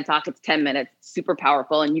out my TED Talk. It's 10 minutes, super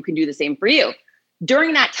powerful, and you can do the same for you.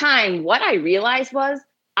 During that time, what I realized was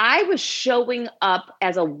I was showing up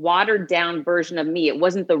as a watered down version of me. It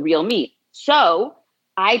wasn't the real me. So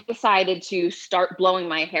I decided to start blowing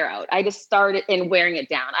my hair out. I just started wearing it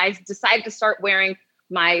down. I decided to start wearing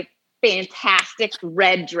my fantastic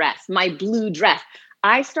red dress, my blue dress.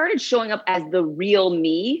 I started showing up as the real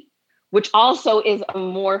me, which also is a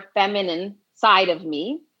more feminine side of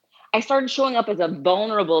me. I started showing up as a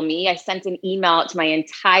vulnerable me. I sent an email out to my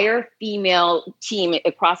entire female team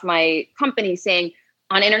across my company saying,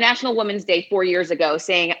 on International Women's Day 4 years ago,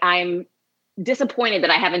 saying, I'm disappointed that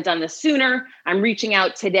I haven't done this sooner. I'm reaching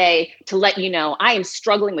out today to let you know I am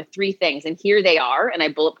struggling with 3 things. And here they are. And I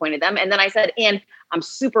bullet pointed them. And then I said, and I'm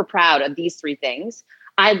super proud of these 3 things.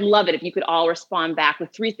 I'd love it if you could all respond back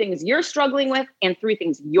with 3 things you're struggling with and 3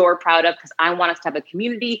 things you're proud of, because I want us to have a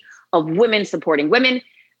community of women supporting women.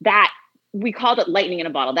 That we called it lightning in a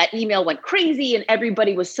bottle. That email went crazy and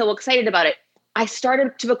everybody was so excited about it. I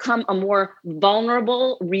started to become a more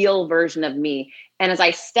vulnerable, real version of me. And as I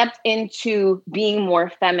stepped into being more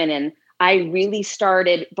feminine, I really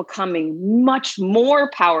started becoming much more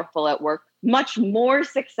powerful at work, much more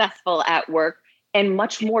successful at work, and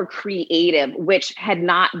much more creative, which had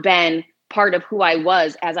not been part of who I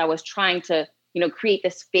was as I was trying to, create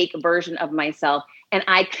this fake version of myself. And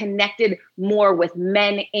I connected more with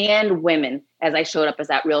men and women as I showed up as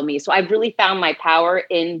that real me. So I've really found my power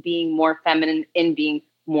in being more feminine, in being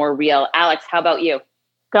more real. Alex, how about you?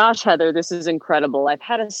 Gosh, Heather, this is incredible. I've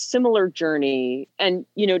had a similar journey. And,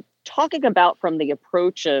 talking about from the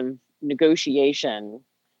approach of negotiation.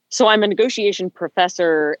 So I'm a negotiation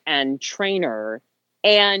professor and trainer.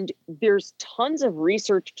 And there's tons of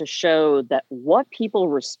research to show that what people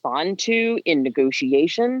respond to in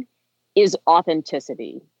negotiation is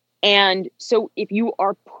authenticity. And so if you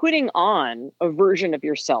are putting on a version of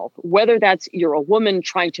yourself, whether that's you're a woman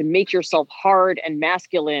trying to make yourself hard and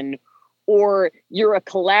masculine, or you're a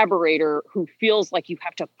collaborator who feels like you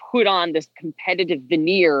have to put on this competitive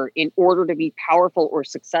veneer in order to be powerful or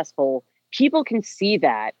successful, people can see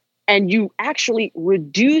that. and you actually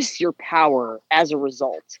reduce your power as a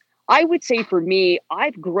result. I would say for me,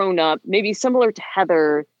 I've grown up maybe similar to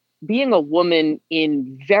Heather, being a woman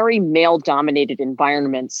in very male-dominated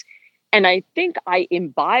environments. And I think I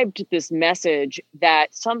imbibed this message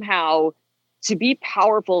that somehow to be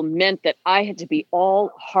powerful meant that I had to be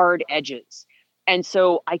all hard edges. And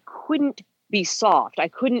so I couldn't be soft. I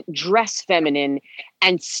couldn't dress feminine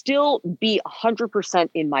and still be 100%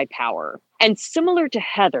 in my power. And similar to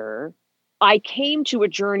Heather, I came to a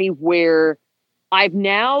journey where I've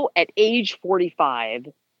now, at age 45,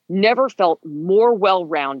 never felt more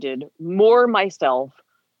well-rounded, more myself,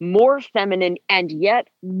 more feminine, and yet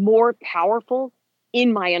more powerful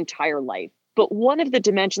in my entire life. But one of the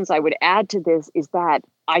dimensions I would add to this is that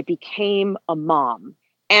I became a mom.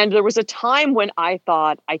 And there was a time when I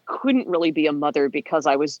thought I couldn't really be a mother because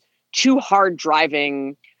I was too hard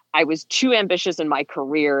driving. I was too ambitious in my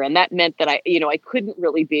career. And that meant that I couldn't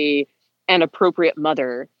really be an appropriate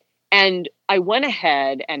mother. And I went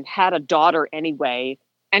ahead and had a daughter anyway.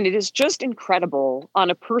 And it is just incredible on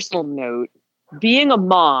a personal note, being a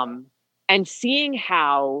mom and seeing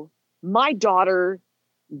how my daughter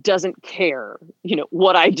doesn't care,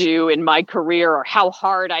 what I do in my career or how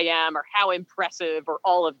hard I am or how impressive or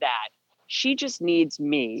all of that. She just needs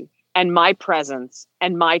me and my presence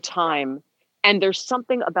and my time. And there's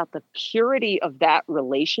something about the purity of that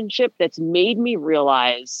relationship that's made me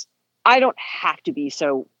realize I don't have to be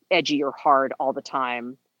so edgy or hard all the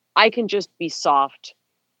time. I can just be soft.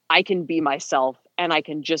 I can be myself and I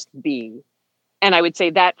can just be. And I would say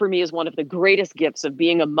that for me is one of the greatest gifts of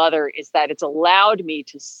being a mother, is that it's allowed me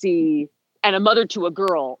to see, and a mother to a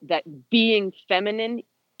girl, that being feminine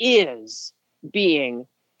is being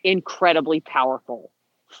incredibly powerful.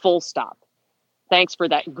 Full stop. Thanks for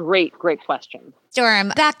that great question. Storm,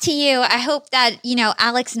 back to you. I hope that,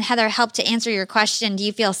 Alex and Heather helped to answer your question. Do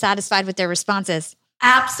you feel satisfied with their responses?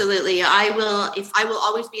 Absolutely. I will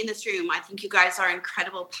always be in this room. I think you guys are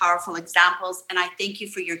incredible, powerful examples. And I thank you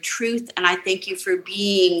for your truth. And I thank you for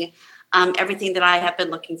being everything that I have been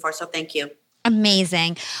looking for. So thank you.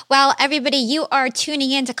 Amazing. Well, everybody, you are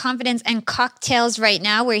tuning in to Confidence and Cocktails right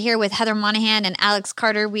now. We're here with Heather Monahan and Alex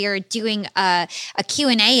Carter. We are doing a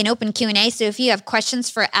Q&A, an open Q&A. So if you have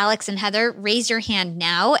questions for Alex and Heather, raise your hand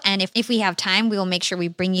now. And if we have time, we will make sure we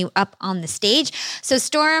bring you up on the stage. So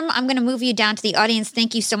Storm, I'm going to move you down to the audience.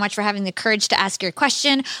 Thank you so much for having the courage to ask your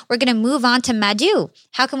question. We're going to move on to Madhu.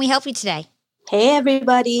 How can we help you today? Hey,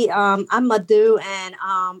 everybody. I'm Madhu. And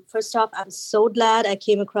first off, I'm so glad I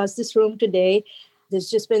came across this room today. There's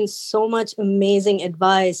just been so much amazing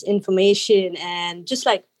advice, information, and just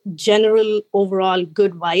like general overall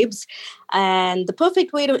good vibes. And the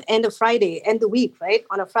perfect way to end the week, right?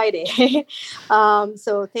 On a Friday.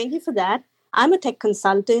 So thank you for that. I'm a tech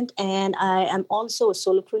consultant and I am also a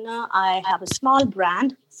solopreneur. I have a small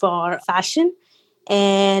brand for fashion.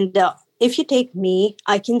 And if you take me,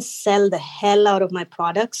 I can sell the hell out of my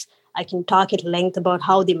products. I can talk at length about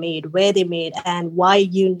how they made, where they made, and why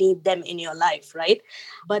you need them in your life, right?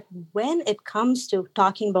 But when it comes to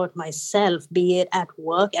talking about myself, be it at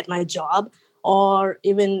work, at my job, or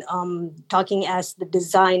even talking as the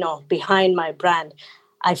designer behind my brand,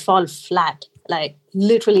 I fall flat, like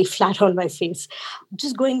literally flat on my face.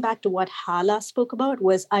 Just going back to what Hala spoke about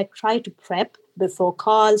was I try to prep before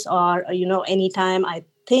calls or, anytime I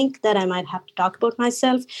think that I might have to talk about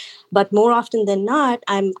myself. But more often than not,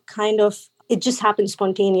 it just happens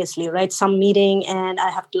spontaneously, right? Some meeting and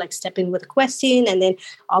I have to step in with a question. And then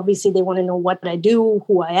obviously they want to know what I do,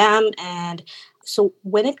 who I am. And so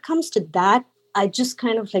when it comes to that, I just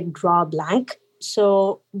draw a blank.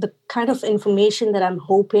 So the kind of information that I'm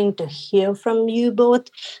hoping to hear from you both,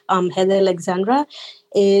 Heather, Alexandra,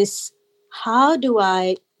 is how do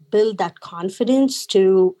I build that confidence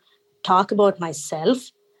to talk about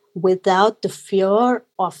myself without the fear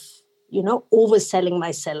of, overselling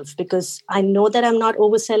myself? Because I know that I'm not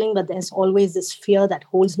overselling, but there's always this fear that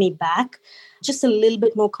holds me back. Just a little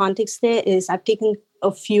bit more context there is I've taken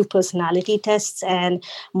a few personality tests and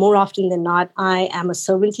more often than not, I am a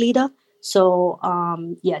servant leader. So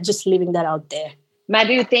just leaving that out there.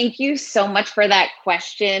 Madhu, thank you so much for that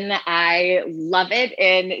question. I love it.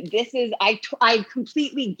 And this is, I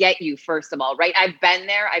completely get you, first of all, right? I've been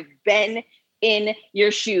there. I've been in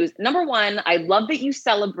your shoes. Number one, I love that you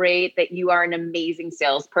celebrate that you are an amazing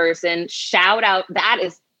salesperson. Shout out. That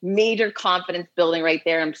is major confidence building right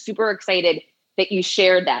there. I'm super excited that you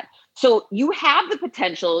shared that. So you have the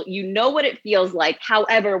potential, you know what it feels like.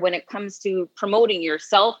 However, when it comes to promoting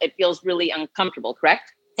yourself, it feels really uncomfortable,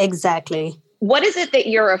 correct? Exactly. What is it that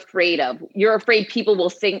you're afraid of? You're afraid people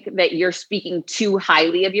will think that you're speaking too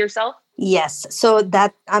highly of yourself? Yes. So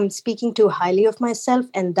that I'm speaking too highly of myself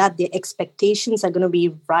and that the expectations are going to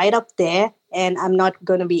be right up there and I'm not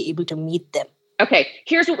going to be able to meet them. Okay,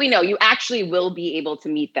 here's what we know. You actually will be able to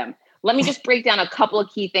meet them. Let me just break down a couple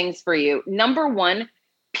of key things for you. Number one,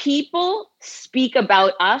 people speak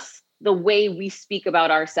about us the way we speak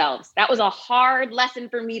about ourselves. That was a hard lesson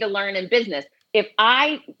for me to learn in business. If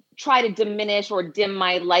I try to diminish or dim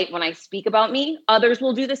my light when I speak about me, others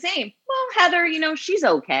will do the same. Well, Heather, she's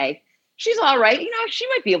okay. She's all right. She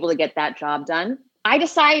might be able to get that job done. I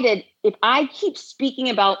decided if I keep speaking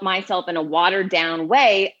about myself in a watered down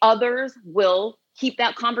way, others will keep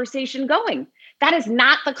that conversation going. That is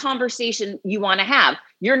not the conversation you want to have.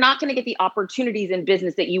 You're not going to get the opportunities in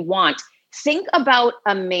business that you want. Think about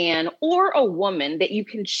a man or a woman that you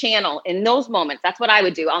can channel in those moments. That's what I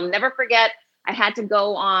would do. I'll never forget. I had to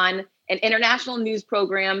go on an international news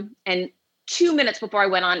program, and 2 minutes before I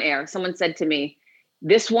went on air, someone said to me,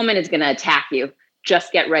 "This woman is going to attack you.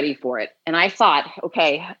 Just get ready for it." And I thought,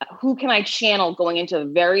 okay, who can I channel going into a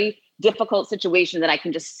very difficult situation that I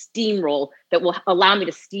can just steamroll, that will allow me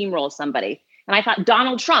to steamroll somebody? And I thought,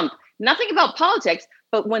 Donald Trump, nothing about politics,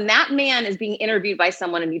 but when that man is being interviewed by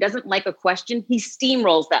someone and he doesn't like a question, he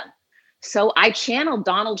steamrolls them. So I channeled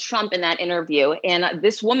Donald Trump in that interview. And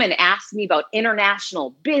this woman asked me about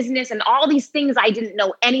international business and all these things I didn't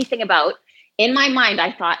know anything about. In my mind,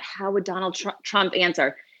 I thought, how would Donald Trump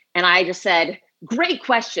answer? And I just said, great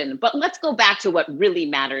question, but let's go back to what really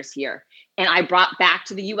matters here. And I brought back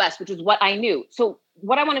to the US, which is what I knew. So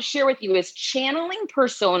what I want to share with you is channeling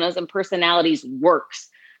personas and personalities works.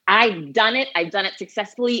 I've done it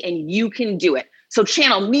successfully, and you can do it. So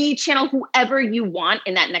channel me, channel whoever you want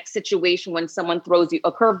in that next situation when someone throws you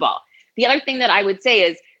a curveball. The other thing that I would say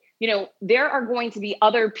is, there are going to be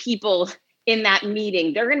other people in that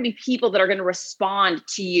meeting. There are going to be people that are going to respond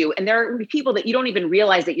to you. And there are going to be people that you don't even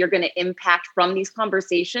realize that you're going to impact from these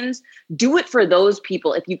conversations. Do it for those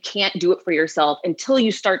people if you can't do it for yourself until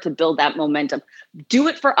you start to build that momentum. Do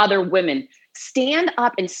it for other women. Stand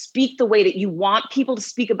up and speak the way that you want people to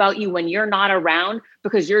speak about you when you're not around,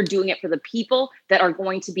 because you're doing it for the people that are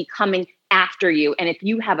going to be coming after you. And if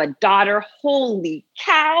you have a daughter, holy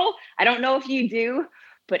cow, I don't know if you do,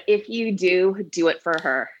 but if you do it for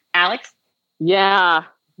her. Alex? Yeah,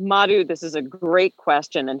 Madhu, this is a great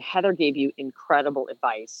question. And Heather gave you incredible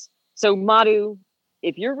advice. So Madhu,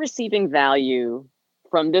 if you're receiving value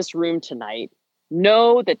from this room tonight,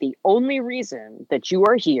 know that the only reason that you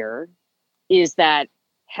are here is that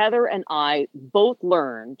Heather and I both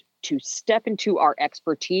learned to step into our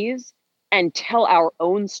expertise and tell our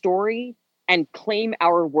own story and claim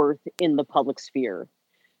our worth in the public sphere.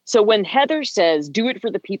 So when Heather says, do it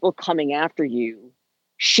for the people coming after you,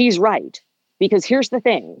 she's right. Because here's the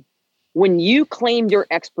thing, when you claim your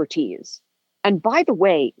expertise, and by the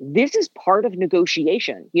way, this is part of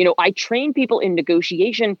negotiation. I train people in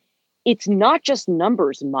negotiation. It's not just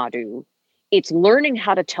numbers, Madhu. It's learning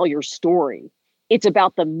how to tell your story. It's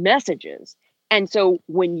about the messages. And so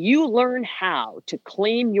when you learn how to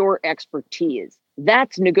claim your expertise,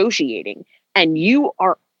 that's negotiating. And you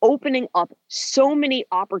are opening up so many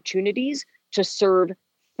opportunities to serve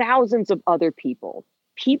thousands of other people.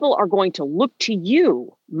 People are going to look to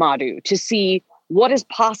you, Madhu, to see what is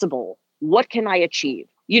possible. What can I achieve?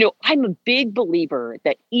 I'm a big believer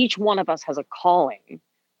that each one of us has a calling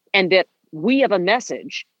and that we have a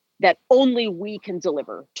message that only we can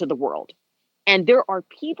deliver to the world. And there are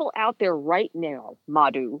people out there right now,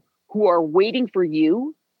 Madhu, who are waiting for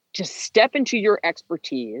you to step into your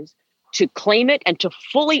expertise, to claim it, and to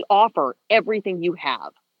fully offer everything you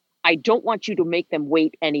have. I don't want you to make them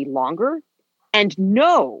wait any longer. And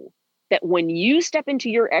know that when you step into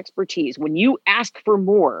your expertise, when you ask for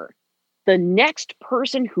more, the next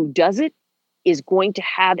person who does it is going to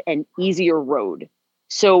have an easier road.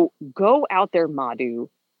 So go out there, Madhu,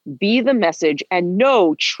 be the message, and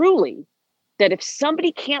know truly that if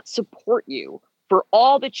somebody can't support you for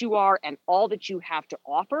all that you are and all that you have to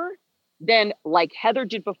offer, then like Heather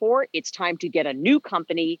did before, it's time to get a new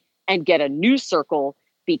company and get a new circle,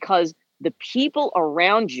 because the people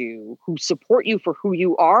around you who support you for who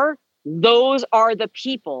you are, those are the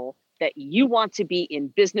people that you want to be in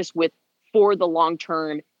business with for the long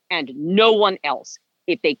term, and no one else.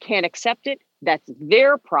 If they can't accept it, that's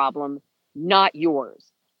their problem, not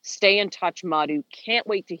yours. Stay in touch, Madhu. Can't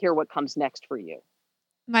wait to hear what comes next for you.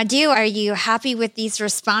 Madhu, are you happy with these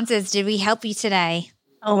responses? Did we help you today?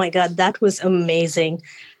 Oh my God, that was amazing.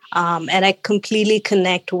 And I completely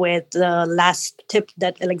connect with the last tip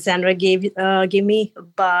that Alexandra gave me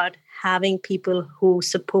about having people who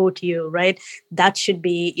support you, right? That should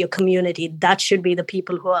be your community. That should be the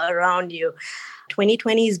people who are around you.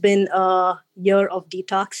 2020 has been a year of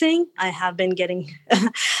detoxing. I have been getting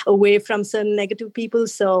away from some negative people.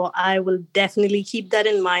 So I will definitely keep that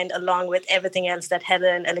in mind, along with everything else that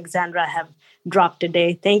Heather and Alexandra have dropped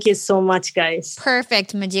today. Thank you so much, guys.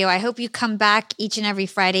 Perfect, Madhu. I hope you come back each and every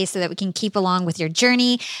Friday so that we can keep along with your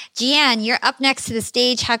journey. Jeanne, you're up next to the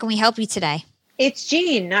stage. How can we help you today? It's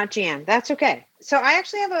Jean, not Jan. That's okay. So I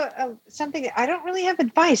actually have something. I don't really have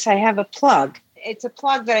advice. I have a plug. It's a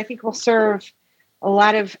plug that I think will serve a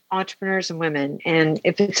lot of entrepreneurs and women. And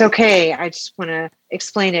if it's okay, I just want to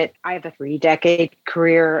explain it. I have a 3-decade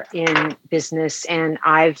career in business, and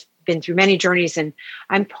I've been through many journeys, and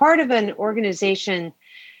I'm part of an organization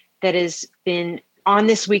that has been on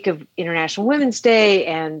this week of International Women's Day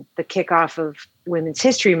and the kickoff of Women's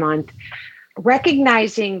History Month,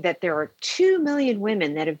 recognizing that there are 2 million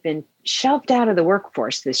women that have been shoved out of the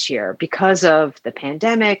workforce this year because of the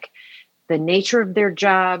pandemic, the nature of their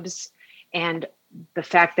jobs, and the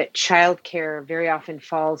fact that childcare very often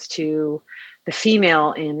falls to the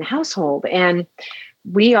female in the household. And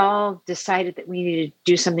we all decided that we needed to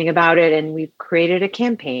do something about it. And we've created a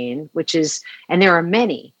campaign, and there are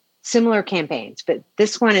many similar campaigns, but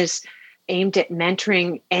this one is aimed at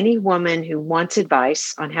mentoring any woman who wants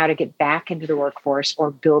advice on how to get back into the workforce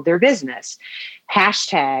or build their business.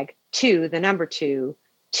 #2, the number 2,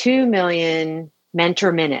 2 million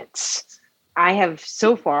mentor minutes. I have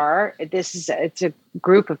so far, it's a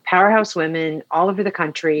group of powerhouse women all over the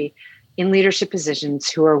country in leadership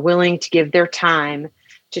positions who are willing to give their time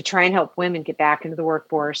to try and help women get back into the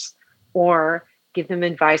workforce or give them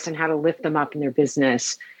advice on how to lift them up in their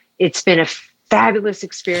business. It's been a fabulous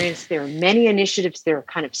experience. There are many initiatives that are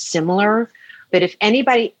kind of similar, but if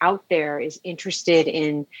anybody out there is interested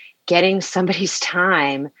in getting somebody's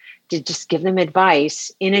time to just give them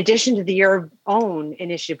advice, in addition to your own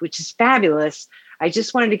initiative, which is fabulous, I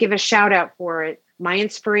just wanted to give a shout out for it. My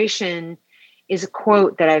inspiration is a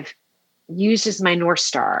quote that I've used as my North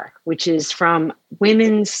Star, which is from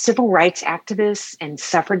women's civil rights activists and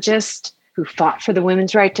suffragists who fought for the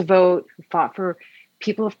women's right to vote, who fought for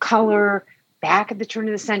people of color back at the turn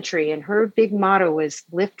of the century. And her big motto was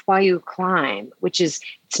lift while you climb, which is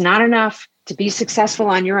it's not enough to be successful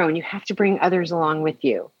on your own. You have to bring others along with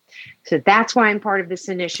you. So that's why I'm part of this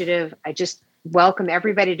initiative. I just welcome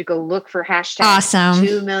everybody to go look for Awesome.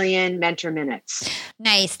 2 million mentor minutes.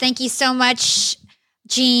 Nice. Thank you so much,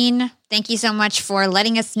 Jean. Thank you so much for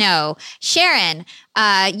letting us know. Sharon,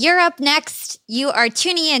 you're up next. You are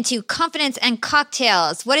tuning in to Confidence and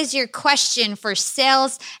Cocktails. What is your question for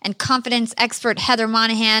sales and confidence expert Heather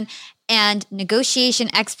Monahan and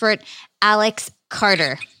negotiation expert Alex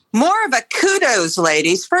Carter? More of a kudos,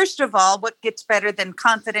 ladies. First of all, what gets better than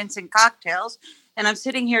confidence in cocktails? And I'm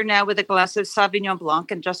sitting here now with a glass of Sauvignon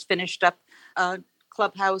Blanc and just finished up a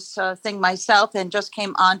Clubhouse thing myself and just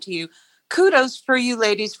came on to you. Kudos for you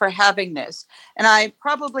ladies for having this. And I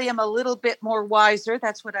probably am a little bit more wiser.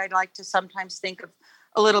 That's what I like to sometimes think of,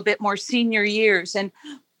 a little bit more senior years. And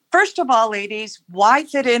first of all, ladies, why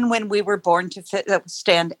fit in when we were born to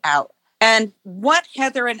stand out? And what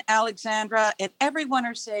Heather and Alexandra and everyone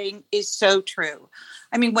are saying is so true.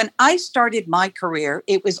 I mean, when I started my career,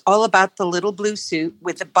 it was all about the little blue suit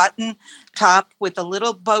with a button top, with a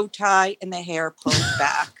little bow tie and the hair pulled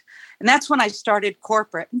back. And that's when I started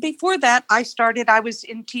corporate. And before that, I was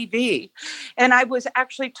in TV. And I was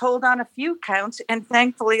actually told on a few counts, and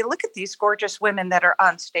thankfully, look at these gorgeous women that are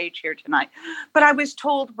on stage here tonight. But I was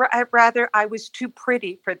told rather I was too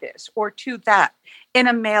pretty for this or too that in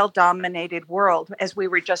a male-dominated world as we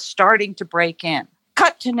were just starting to break in.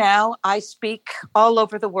 Cut to now, I speak all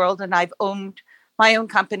over the world, and I've owned my own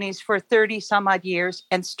companies for 30 some odd years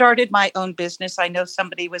and started my own business. I know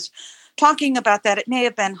somebody was talking about that. It may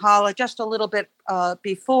have been Hala just a little bit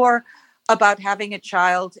before about having a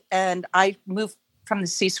child. And I moved from the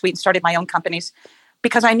C-suite and started my own companies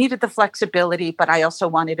because I needed the flexibility, but I also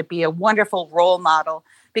wanted to be a wonderful role model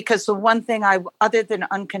because the one thing other than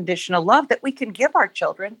unconditional love that we can give our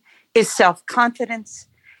children is self-confidence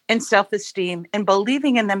and self-esteem and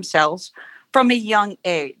believing in themselves from a young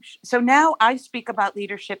age. So now I speak about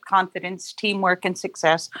leadership, confidence, teamwork, and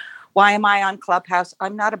success. Why am I on Clubhouse?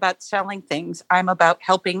 I'm not about selling things. I'm about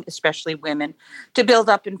helping, especially women, to build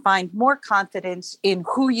up and find more confidence in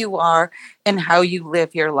who you are and how you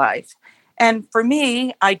live your life. And for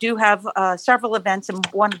me, I do have several events, and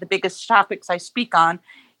one of the biggest topics I speak on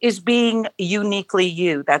is being uniquely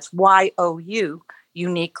you. That's YOU,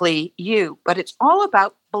 uniquely you. But it's all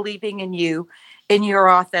about believing in you, in your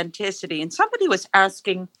authenticity. And somebody was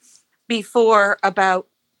asking before about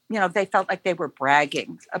they felt like they were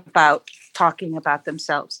bragging about talking about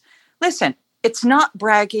themselves. Listen, it's not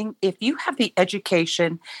bragging. If you have the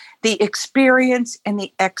education, the experience, and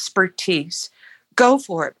the expertise, go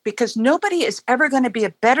for it, because nobody is ever going to be a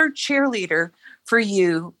better cheerleader for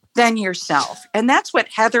you than yourself. And that's what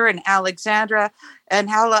Heather and Alexandra and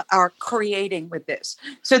Hala are creating with this.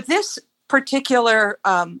 So this particular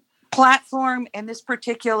platform and this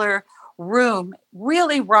particular room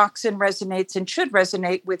really rocks and resonates and should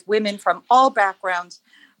resonate with women from all backgrounds,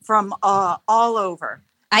 from all over.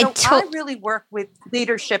 I really work with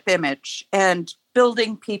leadership image and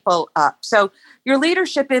building people up. So your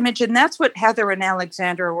leadership image, and that's what Heather and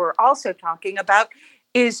Alexandra were also talking about,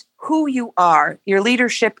 is who you are. Your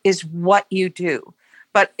leadership is what you do.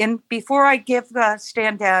 But before I give the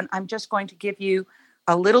stand down, I'm just going to give you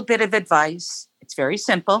a little bit of advice. It's very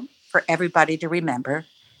simple for everybody to remember,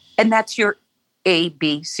 and that's your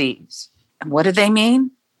ABCs. And what do they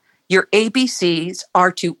mean? Your ABCs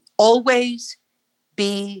are to always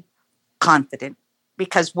be confident,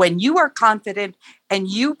 because when you are confident and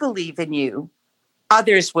you believe in you,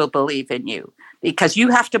 others will believe in you, because you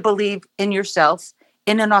have to believe in yourself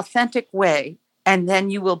in an authentic way, and then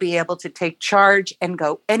you will be able to take charge and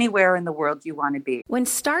go anywhere in the world you want to be. When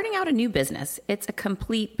starting out a new business, it's a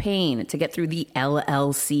complete pain to get through the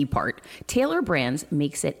LLC part. Taylor Brands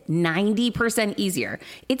makes it 90% easier.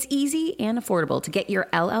 It's easy and affordable to get your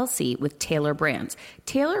LLC with Taylor Brands.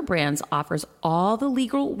 Taylor Brands offers all the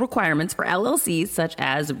legal requirements for LLCs, such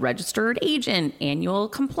as registered agent, annual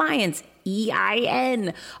compliance,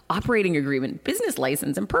 EIN, operating agreement, business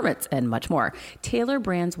license, and permits, and much more. Taylor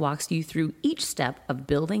Brands walks you through each step of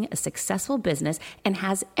building a successful business and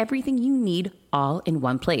has everything you need all in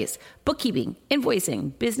one place. Bookkeeping,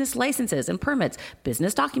 invoicing, business licenses and permits,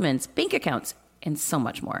 business documents, bank accounts, and so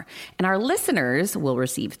much more. And our listeners will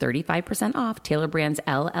receive 35% off Taylor Brands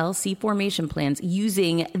LLC formation plans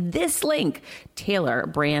using this link,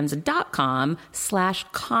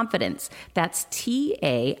 taylorbrands.com/confidence. That's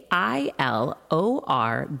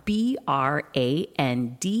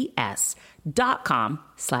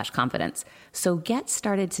TAILORBRANDS.com/confidence. So get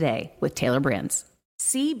started today with Taylor Brands.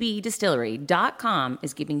 CBDistillery.com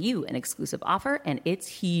is giving you an exclusive offer, and it's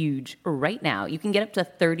huge. Right now, you can get up to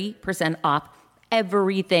 30% off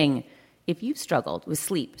everything. If you've struggled with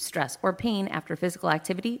sleep, stress, or pain after physical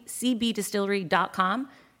activity, CBDistillery.com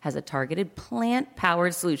has a targeted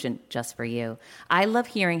plant-powered solution just for you. I love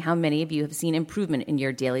hearing how many of you have seen improvement in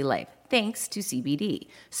your daily life thanks to CBD.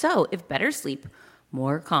 So if better sleep,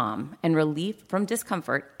 more calm, and relief from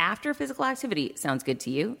discomfort after physical activity sounds good to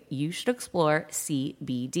you, you should explore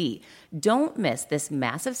CBD. Don't miss this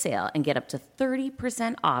massive sale and get up to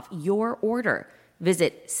 30% off your order.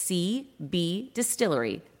 Visit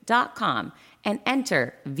cbdistillery.com and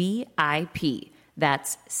enter VIP.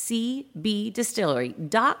 That's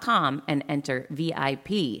cbdistillery.com and enter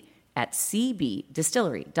VIP at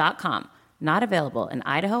cbdistillery.com. Not available in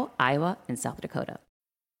Idaho, Iowa, and South Dakota.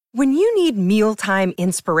 When you need mealtime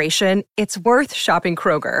inspiration, it's worth shopping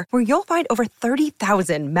Kroger, where you'll find over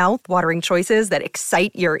 30,000 mouth-watering choices that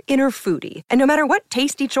excite your inner foodie. And no matter what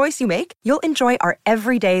tasty choice you make, you'll enjoy our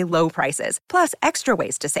everyday low prices, plus extra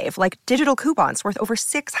ways to save, like digital coupons worth over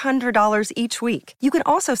 $600 each week. You can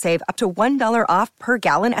also save up to $1 off per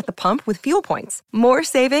gallon at the pump with fuel points. More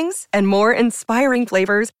savings and more inspiring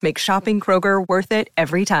flavors make shopping Kroger worth it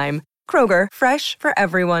every time. Kroger, fresh for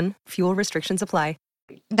everyone. Fuel restrictions apply.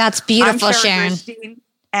 That's beautiful, I'm Sharon. Christine,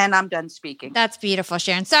 and I'm done speaking. That's beautiful,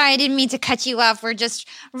 Sharon. Sorry, I didn't mean to cut you off. We're just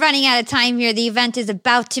running out of time here. The event is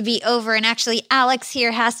about to be over, and actually Alex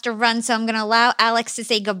here has to run, so I'm going to allow Alex to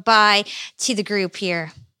say goodbye to the group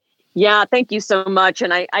here. Yeah, thank you so much.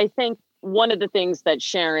 And I think one of the things that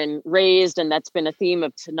Sharon raised, and that's been a theme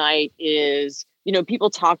of tonight, is, people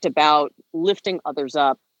talked about lifting others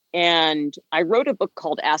up. And I wrote a book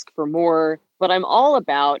called Ask for More, but I'm all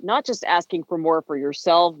about not just asking for more for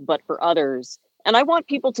yourself, but for others. And I want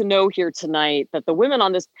people to know here tonight that the women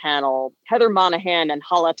on this panel, Heather Monahan and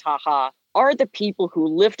Hala Taha, are the people who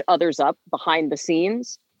lift others up behind the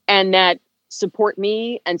scenes and that support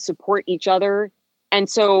me and support each other. And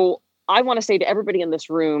so I want to say to everybody in this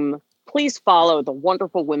room, please follow the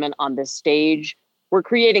wonderful women on this stage. We're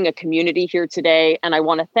creating a community here today. And I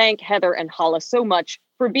want to thank Heather and Hala so much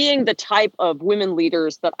for being the type of women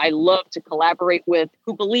leaders that I love to collaborate with,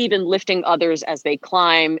 who believe in lifting others as they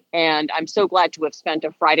climb. And I'm so glad to have spent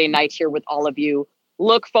a Friday night here with all of you.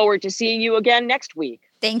 Look forward to seeing you again next week.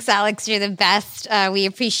 Thanks, Alex. You're the best. We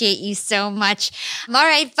appreciate you so much. All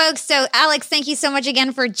right, folks. So, Alex, thank you so much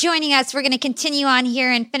again for joining us. We're going to continue on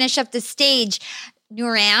here and finish up the stage.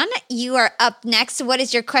 Nuran, you are up next. What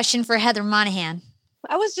is your question for Heather Monahan?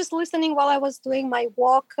 I was just listening while I was doing my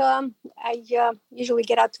walk. I usually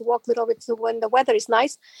get out to walk a little bit when the weather is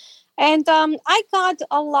nice. And I got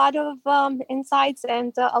a lot of insights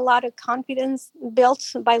and a lot of confidence built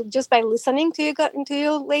by listening to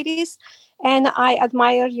you ladies. And I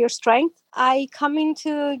admire your strength. I come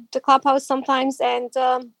into the Clubhouse sometimes, and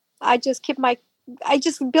I just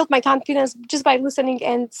build my confidence just by listening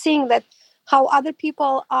and seeing that how other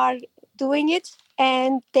people are doing it,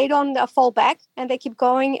 and they don't fall back and they keep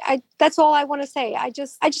going. That's all I want to say. I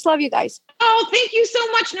just love you guys. Oh, thank you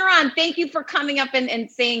so much, Naran. Thank you for coming up and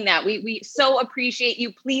saying that. We so appreciate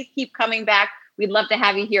you. Please keep coming back. We'd love to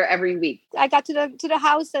have you here every week. I got to the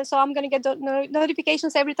house, and so I'm going to get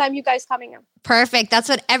notifications every time you guys coming in. Perfect. That's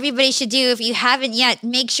what everybody should do. If you haven't yet,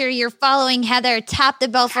 make sure you're following Heather. Tap the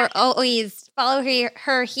bell for always. Follow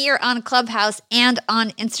her here on Clubhouse and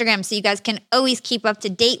on Instagram so you guys can always keep up to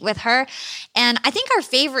date with her. And I think our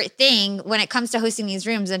favorite thing when it comes to hosting these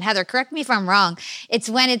rooms, and Heather, correct me if I'm wrong, it's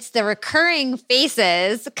when it's the recurring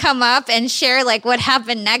faces come up and share like what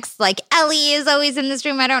happened next. Like Ellie is always in this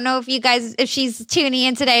room. I don't know if she's tuning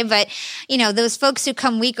in today, but you know, those folks who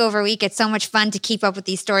come week over week, it's so much fun to keep up with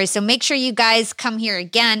these stories. So make sure you guys come here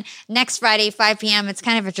again next Friday, 5 p.m. It's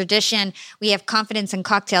kind of a tradition. We have Confidence and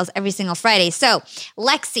Cocktails every single Friday. So,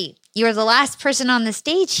 Lexi, you're the last person on the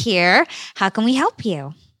stage here. How can we help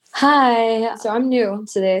you? Hi. So I'm new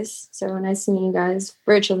to this. So nice to meet you guys,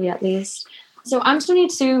 virtually at least. So I'm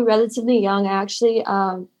 22, relatively young. I actually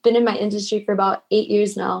been in my industry for about 8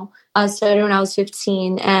 years now. I started when I was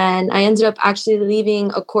 15, and I ended up actually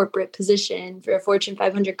leaving a corporate position for a Fortune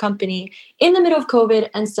 500 company in the middle of COVID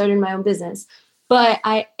and started my own business. But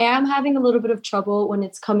I am having a little bit of trouble when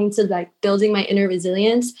it's coming to like building my inner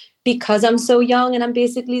resilience because I'm so young and I'm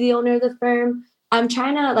basically the owner of the firm. I'm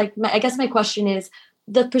trying to I guess my question is,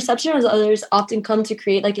 the perception of others often come to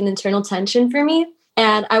create like an internal tension for me.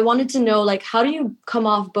 And I wanted to know, like, how do you come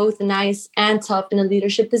off both nice and tough in a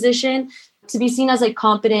leadership position to be seen as like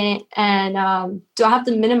competent? And do I have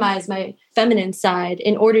to minimize my feminine side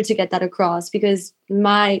in order to get that across? Because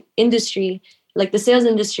my industry, like the sales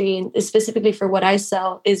industry, specifically for what I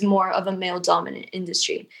sell, is more of a male dominant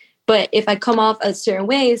industry. But if I come off a certain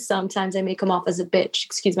way, sometimes I may come off as a bitch,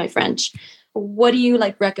 excuse my French. What do you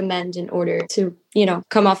like recommend in order to,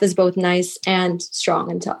 come off as both nice and strong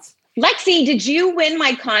and tough? Lexi, did you win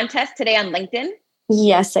my contest today on LinkedIn?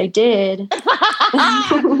 Yes, I did. I'm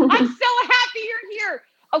so happy you're here.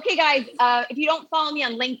 Okay, guys, if you don't follow me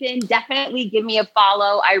on LinkedIn, definitely give me a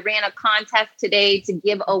follow. I ran a contest today to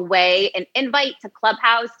give away an invite to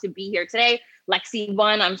Clubhouse to be here today. Lexi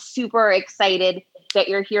won. I'm super excited that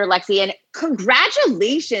you're here, Lexi. And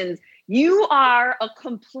congratulations. You are a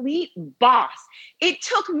complete boss. It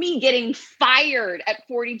took me getting fired at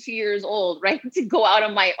 42 years old, right, to go out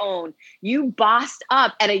on my own. You bossed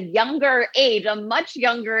up at a younger age, a much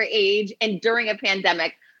younger age, and during a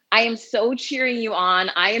pandemic. I am so cheering you on.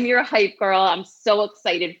 I am your hype girl. I'm so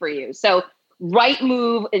excited for you. So right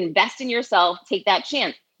move, invest in yourself, take that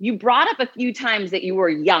chance. You brought up a few times that you were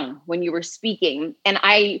young when you were speaking. And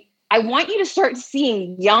I want you to start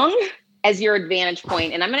seeing young as your advantage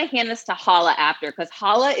point. And I'm going to hand this to Hala after, because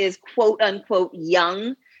Hala is quote unquote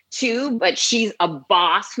young too, but she's a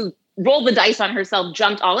boss who rolled the dice on herself,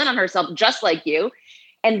 jumped all in on herself, just like you.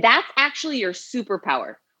 And that's actually your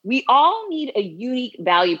superpower. We all need a unique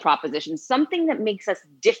value proposition, something that makes us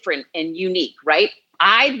different and unique, right?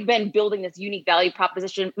 I've been building this unique value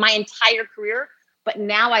proposition my entire career, but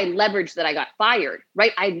now I leverage that I got fired,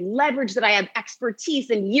 right? I leverage that I have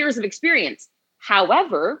expertise and years of experience.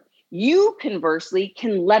 However, you conversely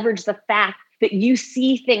can leverage the fact that you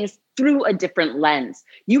see things through a different lens.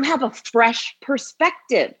 You have a fresh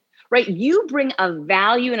perspective, right? You bring a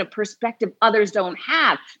value and a perspective others don't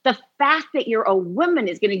have. The fact that you're a woman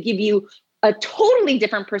is going to give you a totally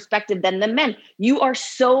different perspective than the men. You are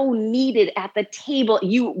so needed at the table.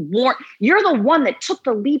 You're the one that took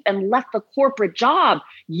the leap and left the corporate job.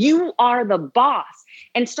 You are the boss.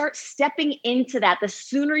 And start stepping into that. The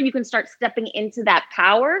sooner you can start stepping into that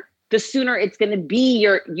power, the sooner it's going to be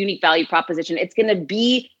your unique value proposition. It's going to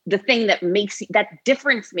be the thing that makes that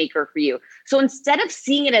difference maker for you. So instead of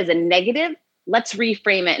seeing it as a negative, let's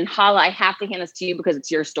reframe it. And Hala, I have to hand this to you because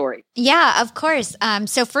it's your story. Yeah, of course.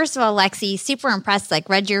 So first of all, Lexi, super impressed,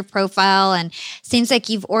 read your profile and seems like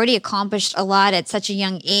you've already accomplished a lot at such a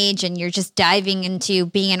young age and you're just diving into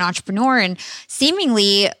being an entrepreneur and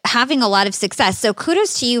seemingly having a lot of success. So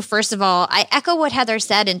kudos to you, first of all. I echo what Heather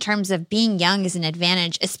said in terms of being young is an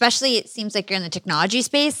advantage, especially it seems like you're in the technology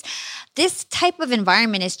space. this type of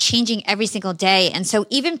environment is changing every single day. And so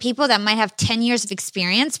even people that might have 10 years of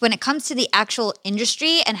experience, when it comes to the actual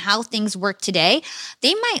industry and how things work today,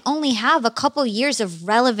 they might only have a couple years of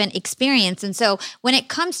relevant experience. And so when it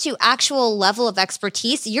comes to actual level of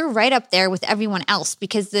expertise, you're right up there with everyone else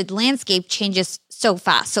because the landscape changes so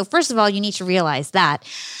fast. So first of all, you need to realize that.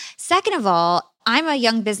 Second of all, I'm a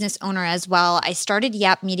young business owner as well. I started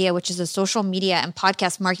Yap Media, which is a social media and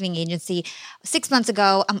podcast marketing agency 6 months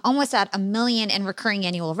ago. I'm almost at $1 million in recurring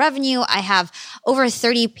annual revenue. I have over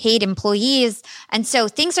 30 paid employees. And so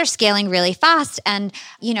things are scaling really fast. And,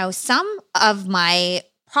 some of my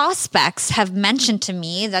prospects have mentioned to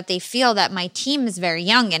me that they feel that my team is very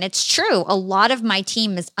young. And it's true. A lot of my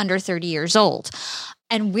team is under 30 years old.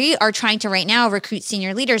 And we are trying to right now recruit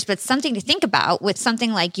senior leaders, but something to think about with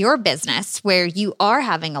something like your business where you are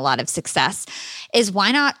having a lot of success is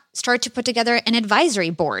why not start to put together an advisory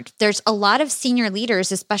board? There's a lot of senior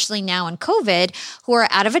leaders, especially now in COVID, who are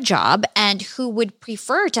out of a job and who would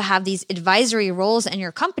prefer to have these advisory roles in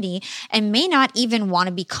your company and may not even want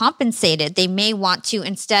to be compensated. They may want to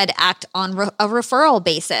instead act on a referral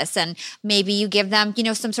basis. And maybe you give them,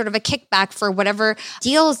 some sort of a kickback for whatever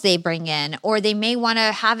deals they bring in, or they may want to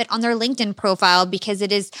have it on their LinkedIn profile because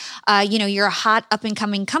it is, you're a hot up and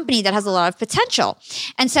coming company that has a lot of potential.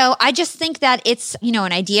 And so I just think that it's,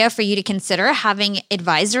 an idea for you to consider having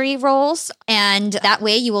advisory roles. And that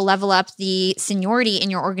way you will level up the seniority in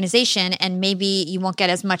your organization. And maybe you won't get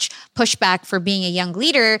as much pushback for being a young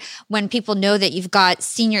leader when people know that you've got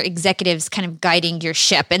senior executives kind of guiding your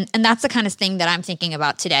ship. And that's the kind of thing that I'm thinking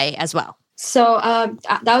about today as well. So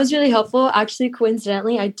that was really helpful. Actually,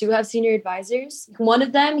 coincidentally, I do have senior advisors. One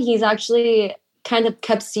of them, he's actually kind of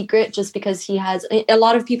kept secret just because he has a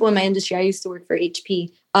lot of people in my industry. I used to work for HP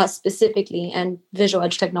specifically and Visual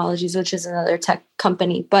Edge Technologies, which is another tech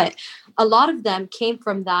company. But a lot of them came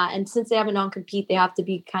from that. And since they have a non-compete, they have to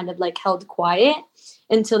be kind of like held quiet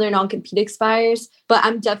until their non-compete expires. But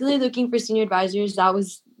I'm definitely looking for senior advisors. That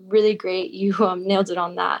was really great. You nailed it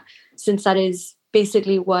on that, since that is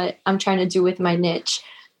basically what I'm trying to do with my niche.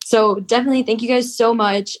 So definitely thank you guys so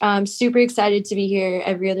much. I'm super excited to be here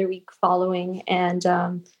every other week following, and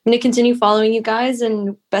I'm going to continue following you guys,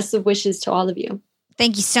 and best of wishes to all of you.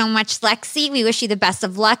 Thank you so much, Lexi. We wish you the best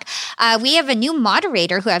of luck. We have a new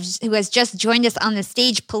moderator who has just joined us on the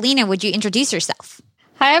stage. Paulina, would you introduce yourself?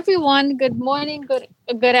 Hi, everyone. Good morning,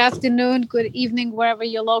 good afternoon, good evening, wherever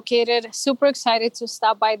you're located. Super excited to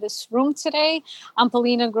stop by this room today. I'm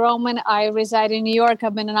Paulina Groman. I reside in New York.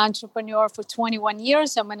 I've been an entrepreneur for 21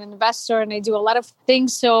 years. I'm an investor and I do a lot of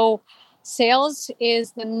things. So sales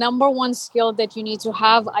is the number one skill that you need to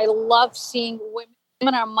have. I love seeing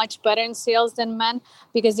women are much better in sales than men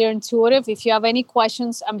because they're intuitive. If you have any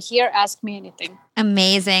questions, I'm here. Ask me anything.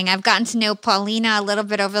 Amazing. I've gotten to know Paulina a little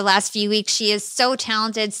bit over the last few weeks. She is so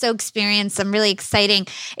talented, so experienced. I'm really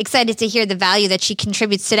excited to hear the value that she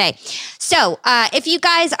contributes today. So if you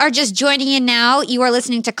guys are just joining in now, you are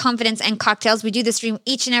listening to Confidence and Cocktails. We do this stream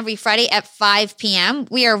each and every Friday at 5 p.m.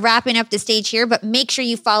 We are wrapping up the stage here, but make sure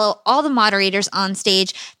you follow all the moderators on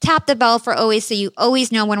stage. Tap the bell for always so you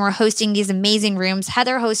always know when we're hosting these amazing rooms.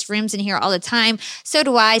 Heather hosts rooms in here all the time. So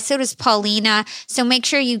do I. So does Paulina. So make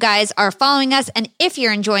sure you guys are following us. And if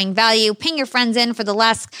you're enjoying value, ping your friends in for the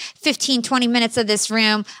last 15, 20 minutes of this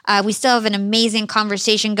room. We still have an amazing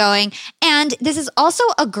conversation going. And this is also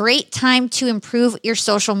a great time to improve your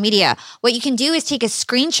social media. What you can do is take a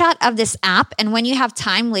screenshot of this app. And when you have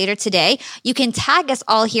time later today, you can tag us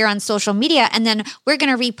all here on social media. And then we're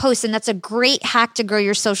going to repost. And that's a great hack to grow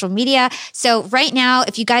your social media. So right now,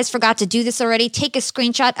 if you guys forgot to do this already, take a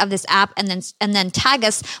screenshot of this app and then tag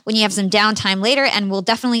us when you have some downtime later. And we'll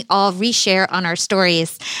definitely all reshare on our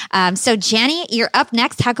stories. So Janny, you're up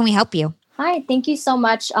next. How can we help you? Hi, thank you so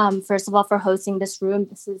much, first of all, for hosting this room.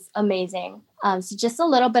 This is amazing. So just a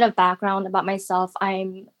little bit of background about myself.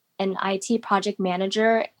 I'm an IT project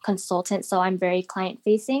manager, consultant, so I'm very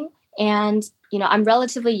client-facing. And, I'm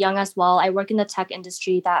relatively young as well. I work in the tech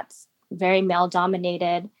industry that's very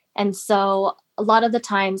male-dominated. And so a lot of the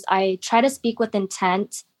times I try to speak with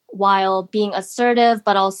intent while being assertive,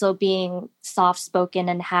 but also being soft-spoken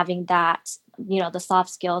and having that, the soft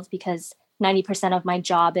skills, because 90% of my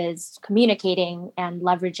job is communicating and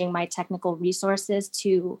leveraging my technical resources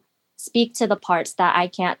to speak to the parts that I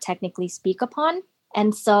can't technically speak upon.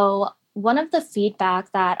 And so one of the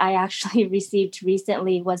feedback that I actually received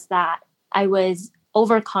recently was that I was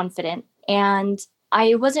overconfident, and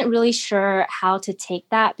I wasn't really sure how to take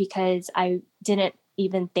that because I didn't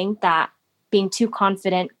even think that being too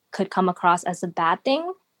confident could come across as a bad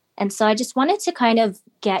thing. And so I just wanted to kind of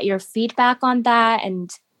get your feedback on that and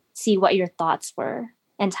see what your thoughts were.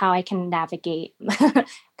 and how I can navigate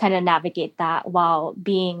that while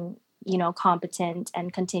being, competent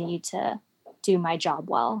and continue to do my job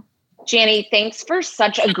well. Janny, thanks for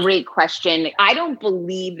such a great question. I don't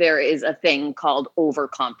believe there is a thing called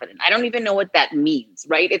overconfident. I don't even know what that means,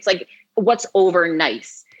 right? It's like, what's over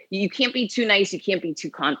nice? You can't be too nice. You can't be too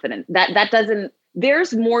confident. That doesn't,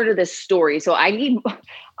 there's more to this story. So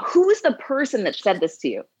who's the person that said this to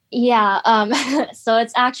you? Yeah. So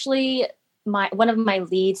it's actually one of my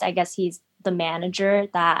leads. I guess he's the manager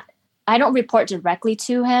that I don't report directly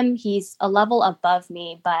to him. He's a level above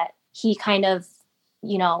me, but he kind of,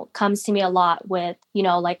 comes to me a lot with,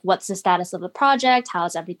 like, what's the status of the project?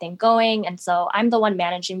 How's everything going? And so I'm the one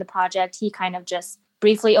managing the project. He kind of just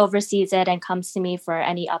briefly oversees it and comes to me for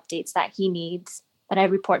any updates that he needs. But I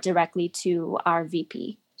report directly to our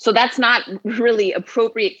VP. So that's not really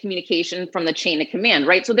appropriate communication from the chain of command,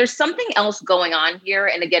 right? So there's something else going on here.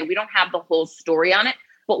 And again, we don't have the whole story on it.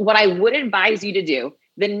 But what I would advise you to do,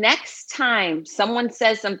 the next time someone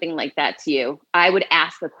says something like that to you, I would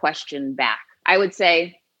ask a question back. I would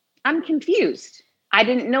say, I'm confused. I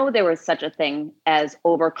didn't know there was such a thing as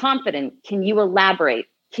overconfident. Can you elaborate?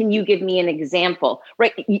 Can you give me an example?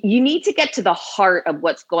 Right? You need to get to the heart of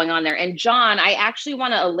what's going on there. And John, I actually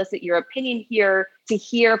want to elicit your opinion here to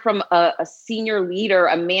hear from a senior leader,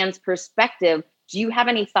 a man's perspective. Do you have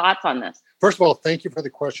any thoughts on this? First of all, thank you for the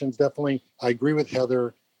questions. Definitely. I agree with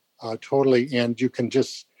Heather totally. And you can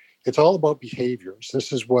just, it's all about behaviors.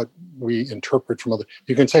 This is what we interpret from other.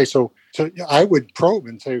 You can say, so I would probe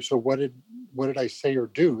and say, so what did I say or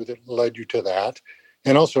do that led you to that?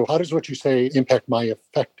 And also, how does what you say impact my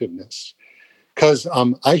effectiveness? Because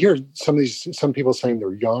I hear some people saying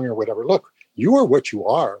they're young or whatever. Look, you are what you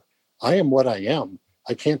are. I am what I am.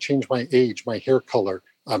 I can't change my age, my hair color,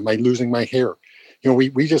 my losing my hair.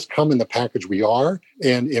 We just come in the package we are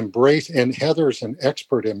and embrace. And Heather's an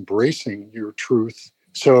expert embracing your truth.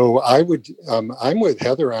 So I'm with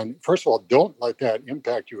Heather on, first of all, don't let that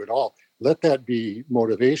impact you at all. Let that be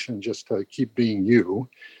motivation just to keep being you.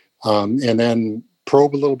 And then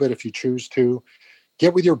probe a little bit if you choose to.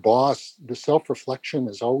 Get with your boss. The self-reflection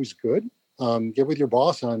is always good. Get with your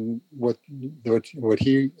boss on what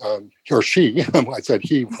he or she, I said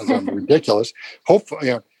he was ridiculous.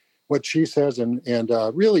 Hopefully, what she says. And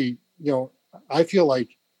really, I feel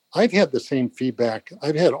like I've had the same feedback.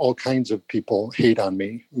 I've had all kinds of people hate on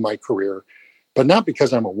me in my career, but not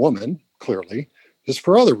because I'm a woman, clearly, just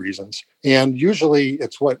for other reasons. And usually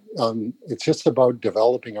it's it's just about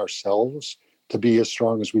developing ourselves to be as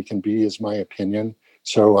strong as we can be, is my opinion.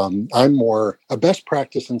 So a best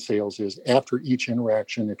practice in sales is after each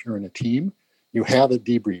interaction, if you're in a team, you have a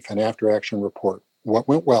debrief, an after action report. What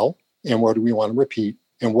went well and what do we want to repeat?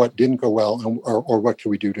 And what didn't go well, or what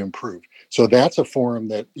can we do to improve? So that's a forum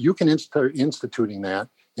that you can start instituting that,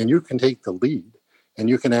 and you can take the lead, and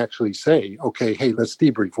you can actually say, okay, hey, let's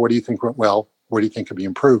debrief. What do you think went well? What do you think could be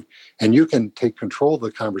improved? And you can take control of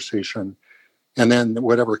the conversation, and then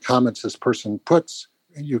whatever comments this person puts,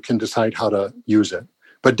 you can decide how to use it.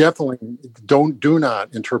 But definitely do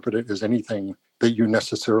not interpret it as anything that you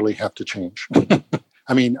necessarily have to change.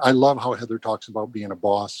 I mean, I love how Heather talks about being a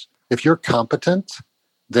boss. If you're competent,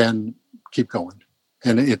 then keep going.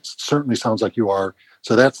 And it certainly sounds like you are.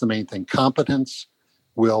 So that's the main thing. Competence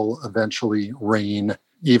will eventually reign,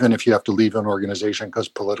 even if you have to leave an organization because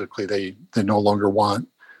politically they no longer want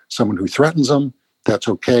someone who threatens them. That's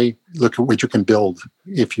okay. Look at what you can build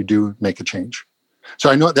if you do make a change. So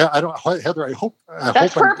I know that Heather, I hope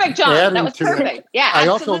that's perfect, John. That was perfect. It. Yeah,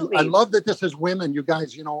 absolutely. I love that this is women. You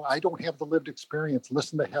guys, I don't have the lived experience.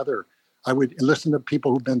 Listen to Heather. I would listen to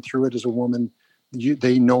people who've been through it as a woman.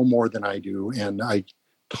 They know more than I do, and I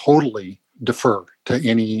totally defer to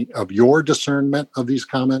any of your discernment of these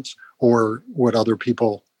comments or what other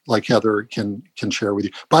people like Heather can share with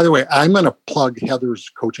you. By the way, I'm going to plug Heather's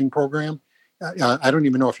coaching program. I don't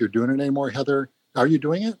even know if you're doing it anymore, Heather. Are you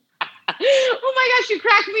doing it? Oh my gosh, you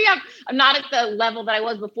cracked me up. I'm not at the level that I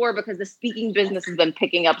was before because the speaking business has been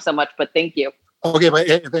picking up so much, but thank you. Okay, but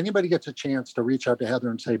if anybody gets a chance to reach out to Heather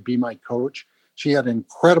and say, be my coach, she had an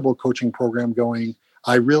incredible coaching program going.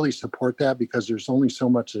 I really support that because there's only so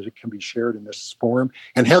much that it can be shared in this forum.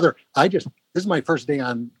 And Heather, this is my first day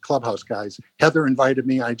on Clubhouse, guys. Heather invited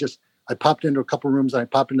me. I popped into a couple rooms. I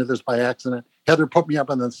popped into this by accident. Heather put me up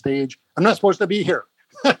on the stage. I'm not supposed to be here.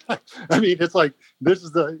 I mean, it's like, this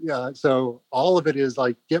is so all of it is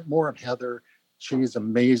like, get more of Heather. She's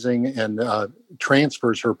amazing and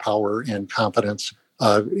transfers her power and confidence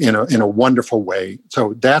in a wonderful way.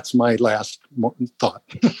 So that's my last thought.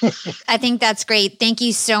 I think that's great. Thank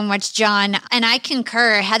you so much, John. And I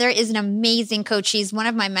concur. Heather is an amazing coach. She's one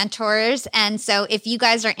of my mentors. And so if you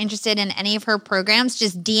guys are interested in any of her programs,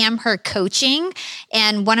 just DM her coaching.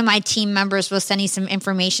 And one of my team members will send you some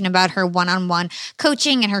information about her one-on-one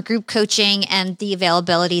coaching and her group coaching and the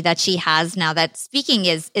availability that she has now that speaking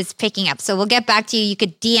is picking up. So we'll get back to you. You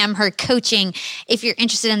could DM her coaching if you're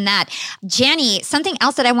interested in that. Janny, something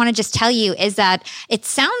else that I want to just tell you is that it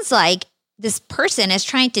sounds like this person is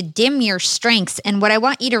trying to dim your strengths. And what I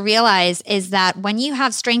want you to realize is that when you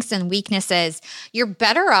have strengths and weaknesses, you're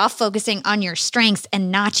better off focusing on your strengths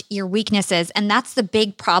and not your weaknesses. And that's the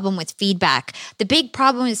big problem with feedback. The big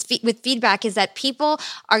problem with feedback is that people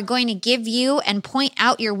are going to give you and point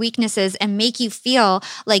out your weaknesses and make you feel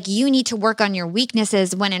like you need to work on your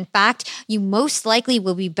weaknesses when in fact, you most likely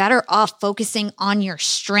will be better off focusing on your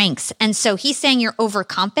strengths. And so he's saying you're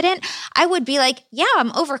overconfident. I would be like, yeah,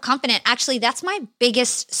 I'm overconfident. Actually, that's my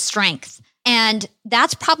biggest strength. And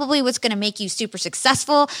that's probably what's going to make you super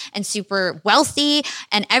successful and super wealthy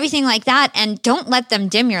and everything like that. And don't let them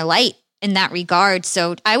dim your light in that regard.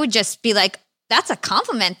 So I would just be like, that's a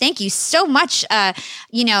compliment. Thank you so much.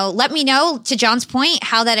 Let me know, to John's point,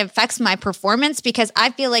 how that affects my performance, because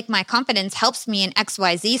I feel like my confidence helps me in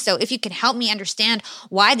XYZ. So if you can help me understand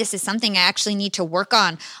why this is something I actually need to work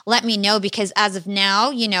on, let me know, because as of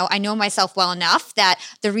now, I know myself well enough that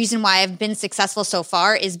the reason why I've been successful so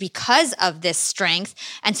far is because of this strength.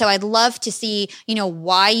 And so I'd love to see,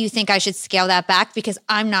 why you think I should scale that back, because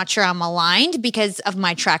I'm not sure I'm aligned because of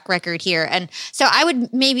my track record here. And so I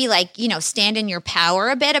would maybe stand in your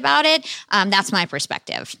power a bit about it. That's my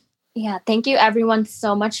perspective. Yeah, thank you everyone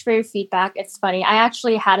so much for your feedback. It's funny. I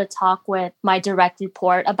actually had a talk with my direct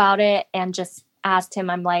report about it and just asked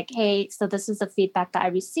him, I'm like, hey, so this is the feedback that I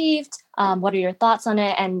received. What are your thoughts on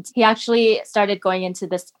it? And he actually started going into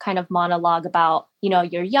this kind of monologue about,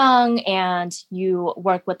 you're young and you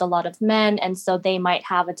work with a lot of men. And so they might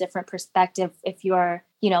have a different perspective if you're,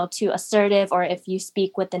 too assertive or if you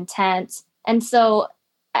speak with intent. And so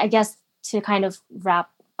I guess to kind of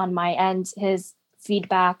wrap on my end, his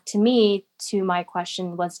feedback to me, to my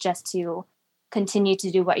question, was just to continue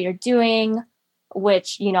to do what you're doing,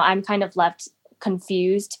 which, I'm kind of left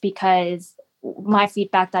confused because my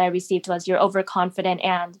feedback that I received was you're overconfident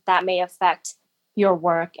and that may affect your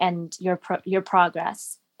work and your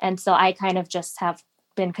progress. And so I kind of just have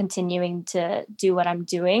been continuing to do what I'm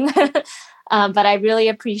doing. But I really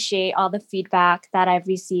appreciate all the feedback that I've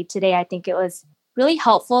received today. I think it was really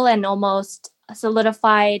helpful and almost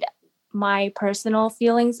solidified my personal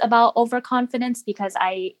feelings about overconfidence, because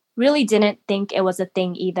I really didn't think it was a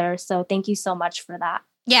thing either. So thank you so much for that.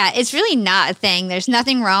 Yeah, it's really not a thing. There's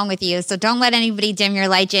nothing wrong with you. So don't let anybody dim your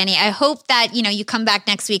light, Janny. I hope that, you come back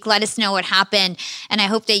next week, let us know what happened. And I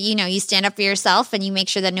hope that, you stand up for yourself and you make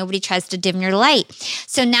sure that nobody tries to dim your light.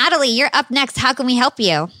 So Natalie, you're up next. How can we help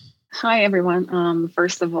you? Hi, everyone.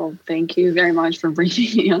 First of all, thank you very much for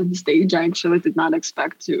bringing me on stage. I actually did not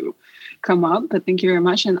expect to come up, but thank you very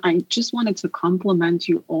much. And I just wanted to compliment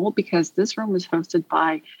you all because this room was hosted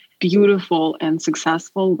by beautiful and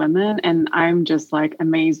successful women. And I'm just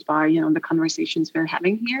amazed by, the conversations we're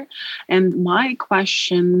having here. And my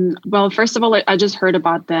question, well, first of all, I just heard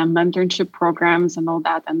about the mentorship programs and all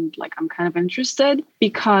that. And I'm kind of interested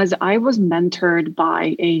because I was mentored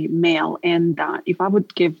by a male. And if I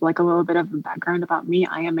would give a little bit of a background about me,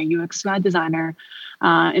 I am a UX UI designer,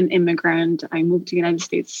 an immigrant. I moved to the United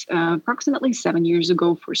States approximately 7 years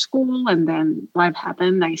ago for school. And then life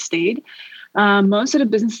happened. I stayed. Most of the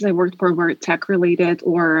businesses I worked for were tech related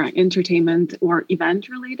or entertainment or event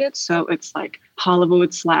related. So it's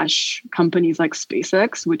Hollywood / companies like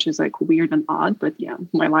SpaceX, which is weird and odd. But yeah,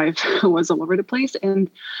 my life was all over the place.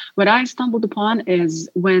 And what I stumbled upon is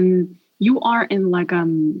when you are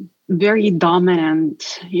in very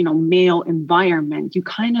dominant, male environment, you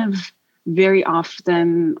kind of very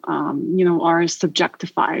often, are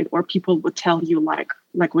subjectified, or people would tell you like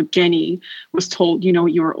what Jenny was told,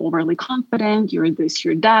 you're overly confident, you're this,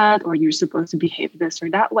 you're that, or you're supposed to behave this or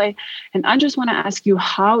that way. And I just want to ask you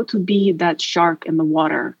how to be that shark in the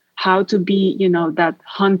water, how to be, that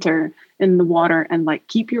hunter in the water and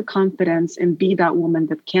keep your confidence and be that woman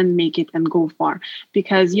that can make it and go far.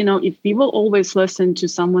 Because, if we will always listen to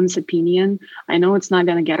someone's opinion, I know it's not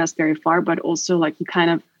going to get us very far, but also you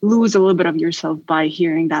kind of lose a little bit of yourself by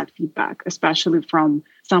hearing that feedback, especially from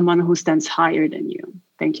someone who stands higher than you.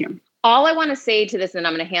 Thank you. All I want to say to this, and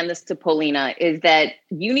I'm going to hand this to Paulina, is that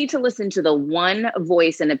you need to listen to the one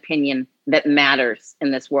voice and opinion that matters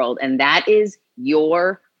in this world, and that is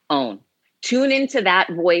your own. Tune into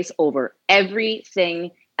that voice over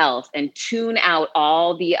everything else and tune out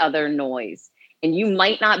all the other noise. And you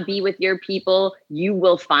might not be with your people. You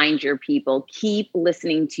will find your people. Keep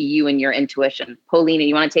listening to you and your intuition. Paulina,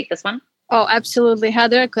 you want to take this one? Oh, absolutely,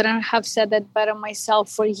 Heather. I couldn't have said that better myself.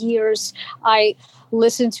 For years, I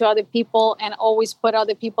listened to other people and always put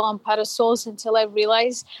other people on pedestals until I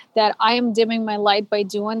realized that I am dimming my light by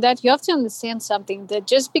doing that. You have to understand something, that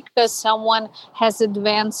just because someone has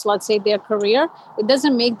advanced, let's say, their career, it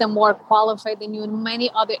doesn't make them more qualified than you in many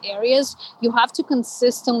other areas. You have to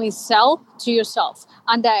consistently sell to yourself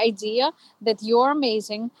on the idea that you're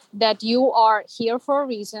amazing, that you are here for a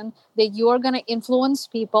reason, that you are going to influence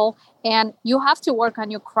people, and you have to work on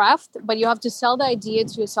your craft, but you have to sell the idea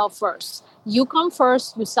to yourself first. You come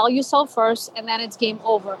first, you sell yourself first, and then it's game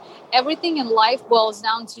over. Everything in life boils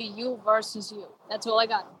down to you versus you. That's all I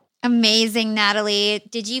got. Amazing, Natalie.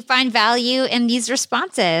 Did you find value in these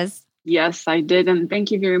responses? Yes, I did. And thank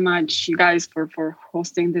you very much, you guys, for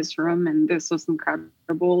hosting this room. And this was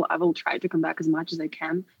incredible. I will try to come back as much as I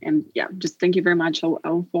can. And yeah, just thank you very much.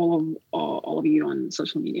 I'll follow all of you on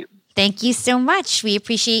social media. Thank you so much. We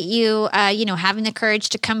appreciate you, having the courage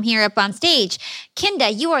to come here up on stage. Kinda,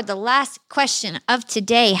 you are the last question of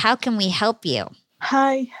today. How can we help you?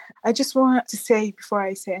 Hi. I just want to say, before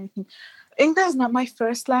I say anything, English is not my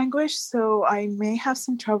first language, so I may have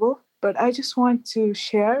some trouble. But I just want to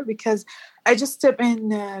share because I just stepped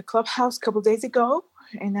in Clubhouse a couple days ago,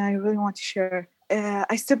 and I really want to share.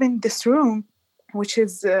 I stepped in this room, which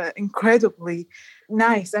is incredibly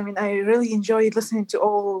nice. I mean, I really enjoyed listening to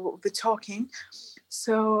all the talking.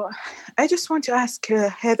 So I just want to ask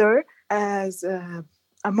Heather, as a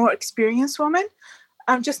more experienced woman,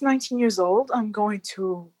 I'm just 19 years old. I'm going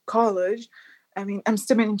to college. I mean, I'm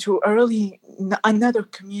stepping into another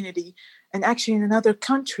community and actually in another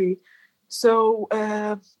country. So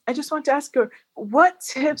I just want to ask her, what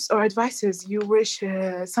tips or advices you wish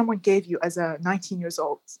someone gave you as a 19 years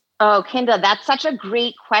old? Oh, Kinda, that's such a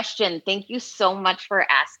great question. Thank you so much for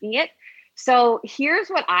asking it. So here's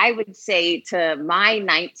what I would say to my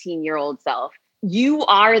 19-year-old self. You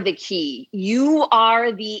are the key. You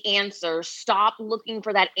are the answer. Stop looking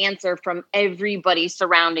for that answer from everybody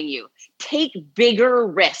surrounding you. Take bigger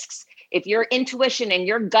risks. If your intuition and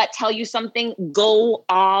your gut tell you something, go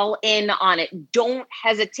all in on it. Don't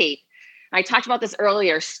hesitate. I talked about this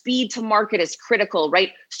earlier. Speed to market is critical,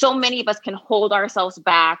 right? So many of us can hold ourselves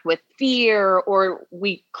back with fear, or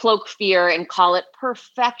we cloak fear and call it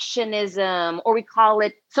perfectionism, or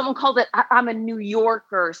someone called it, I'm a New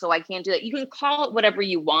Yorker, so I can't do that. You can call it whatever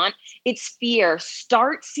you want. It's fear.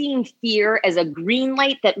 Start seeing fear as a green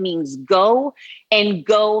light that means go, and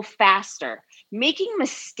go faster. Making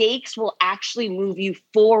mistakes will actually move you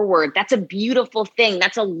forward. That's a beautiful thing.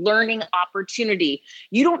 That's a learning opportunity.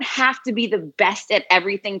 You don't have to be the best at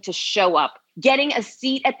everything to show up. Getting a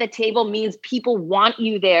seat at the table means people want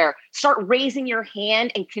you there. Start raising your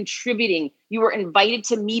hand and contributing. You were invited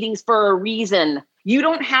to meetings for a reason. You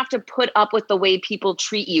don't have to put up with the way people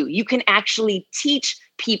treat you. You can actually teach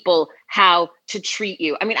people how to treat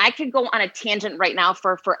you. I mean, I could go on a tangent right now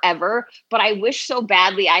for forever, but I wish so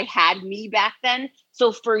badly I had me back then.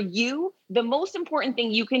 So for you, the most important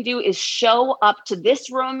thing you can do is show up to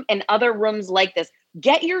this room and other rooms like this.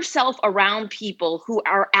 Get yourself around people who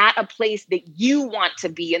are at a place that you want to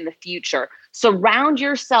be in the future. Surround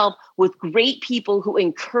yourself with great people who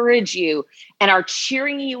encourage you and are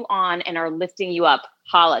cheering you on and are lifting you up.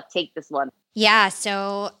 Hala, take this one. Yeah,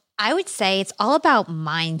 so I would say it's all about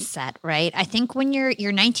mindset, right? I think when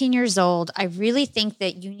you're 19 years old, I really think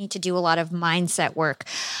that you need to do a lot of mindset work.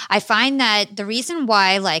 I find that the reason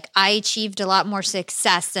why I achieved a lot more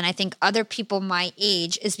success than I think other people my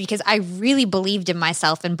age is because I really believed in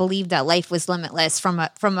myself and believed that life was limitless from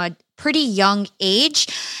a pretty young age.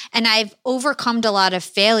 And I've overcome a lot of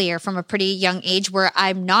failure from a pretty young age where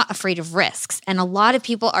I'm not afraid of risks. And a lot of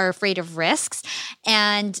people are afraid of risks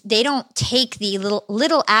and they don't take the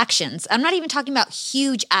little actions. I'm not even talking about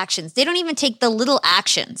huge actions. They don't even take the little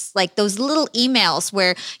actions, like those little emails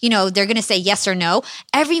where, they're going to say yes or no.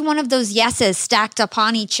 Every one of those yeses stacked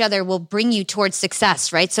upon each other will bring you towards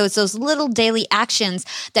success, right? So it's those little daily actions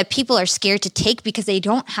that people are scared to take because they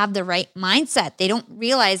don't have the right mindset. They don't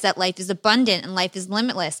realize that life is abundant and life is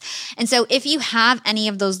limitless. And so if you have any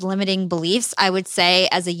of those limiting beliefs, I would say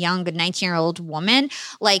as a young 19-year-old woman,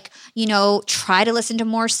 try to listen to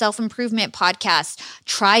more self-improvement podcasts,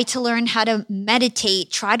 try to learn how to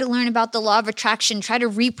meditate, try to learn about the law of attraction, try to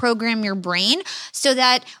reprogram your brain so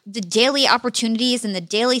that the daily opportunities and the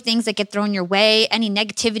daily things that get thrown your way, any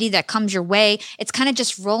negativity that comes your way, it's kind of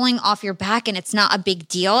just rolling off your back and it's not a big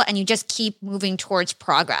deal and you just keep moving towards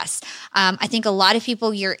progress. I think a lot of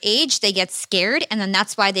people your age, they get scared and then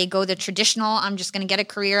that's why they go the traditional, I'm just going to get a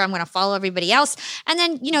career, I'm going to follow everybody else. And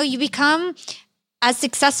then, you become as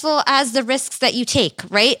successful as the risks that you take,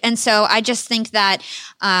 right? And so I just think that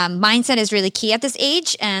mindset is really key at this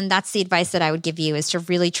age. And that's the advice that I would give you is to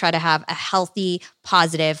really try to have a healthy,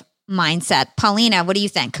 positive mindset. Paulina, what do you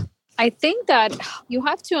think? I think that you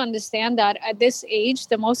have to understand that at this age,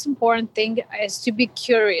 the most important thing is to be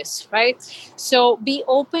curious, right? So be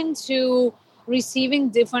open to receiving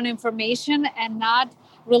different information and not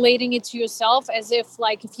relating it to yourself as if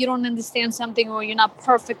if you don't understand something or you're not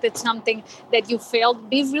perfect at something that you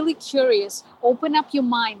failed. Be really curious. Open up your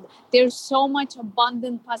mind. There's so much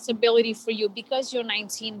abundant possibility for you because you're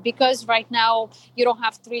 19, because right now you don't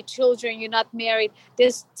have 3 children, you're not married.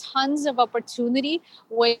 There's tons of opportunity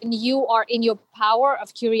when you are in your power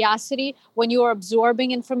of curiosity, when you are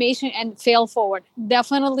absorbing information, and fail forward.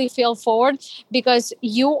 Definitely fail forward because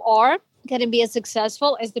you are going to be as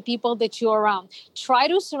successful as the people that you're around. Try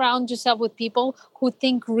to surround yourself with people who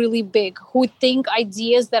think really big, who think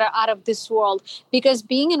ideas that are out of this world, because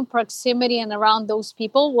being in proximity and around those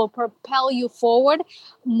people will propel you forward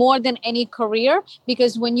more than any career,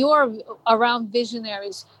 because when you are around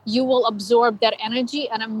visionaries, you will absorb that energy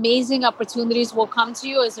and amazing opportunities will come to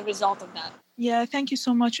you as a result of that. Yeah, thank you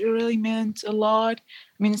so much. It really meant a lot.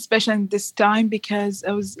 I mean, especially in this time, because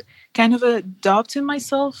I was kind of adopting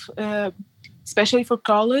myself, especially for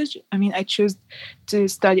college. I mean, I chose to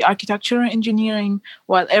study architecture and engineering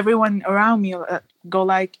while everyone around me go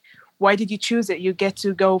like, why did you choose it? You get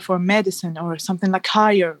to go for medicine or something like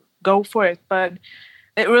higher. Go for it. But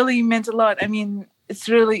it really meant a lot. I mean, it's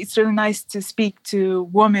really nice to speak to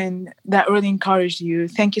women that really encouraged you.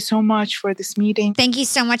 Thank you so much for this meeting. Thank you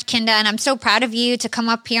so much, Kinda. And I'm so proud of you to come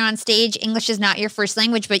up here on stage. English is not your first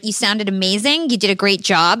language, but you sounded amazing. You did a great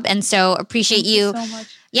job. And so appreciate you. So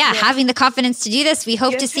much. Yeah, having the confidence to do this. We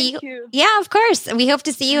hope to see you. Yeah, of course. We hope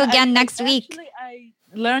to see you again next week. Actually, I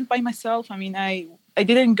learned by myself. I mean, I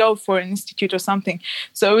didn't go for an institute or something.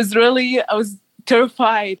 So I was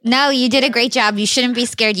terrified. No, you did a great job. You shouldn't be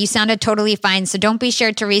scared. You sounded totally fine. So don't be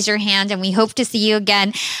sure to raise your hand and we hope to see you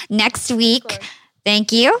again next week.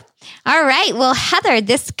 Thank you. All right. Well, Heather,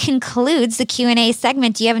 this concludes the Q&A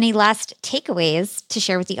segment. Do you have any last takeaways to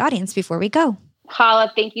share with the audience before we go?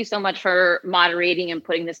 Hala, thank you so much for moderating and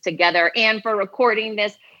putting this together and for recording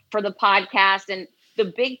this for the podcast. And the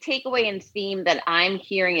big takeaway and theme that I'm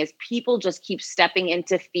hearing is people just keep stepping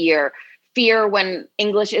into fear. Fear when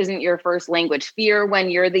English isn't your first language. Fear when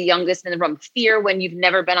you're the youngest in the room. Fear when you've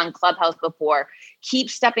never been on Clubhouse before. Keep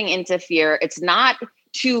stepping into fear. It's not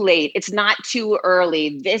too late. It's not too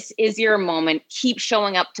early. This is your moment. Keep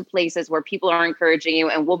showing up to places where people are encouraging you.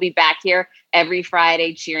 And we'll be back here every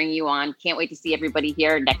Friday cheering you on. Can't wait to see everybody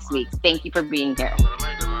here next week. Thank you for being here.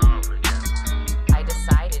 I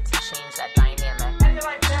decided to change that dynamic.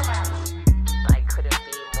 I couldn't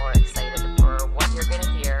be more excited for what you're going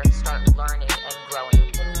to hear. Start learning and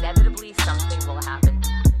growing. Inevitably, something will happen.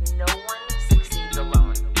 No one succeeds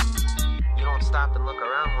alone. You don't stop and look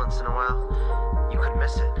around once in a while, you could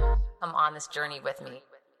miss it. Come on this journey with me.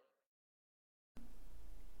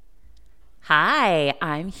 Hi,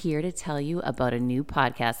 I'm here to tell you about a new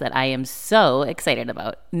podcast that I am so excited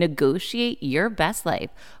about. Negotiate Your Best Life,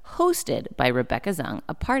 hosted by Rebecca Zung,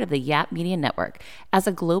 a part of the Yap Media Network. As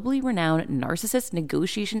a globally renowned narcissist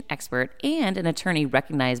negotiation expert and an attorney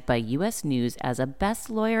recognized by U.S. News as a best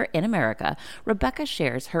lawyer in America, Rebecca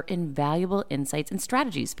shares her invaluable insights and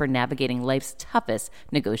strategies for navigating life's toughest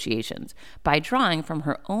negotiations. By drawing from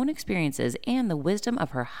her own experiences and the wisdom of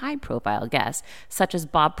her high-profile guests, such as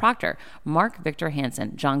Bob Proctor, Mark Victor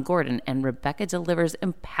Hansen, John Gordon, and Rebecca delivers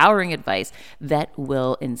empowering advice that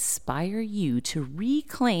will inspire you to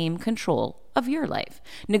reclaim control of your life.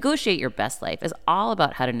 Negotiate Your Best Life is all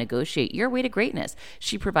about how to negotiate your way to greatness.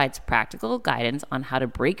 She provides practical guidance on how to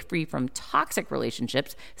break free from toxic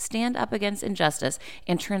relationships, stand up against injustice,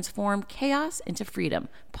 and transform chaos into freedom,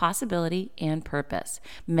 possibility, and purpose.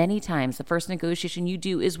 Many times, the first negotiation you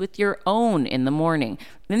do is with your own in the morning.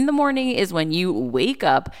 In the morning is when you wake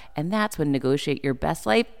up, and that's when Negotiate Your Best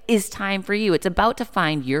Life is time for you. It's about to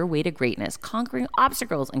find your way to greatness, conquering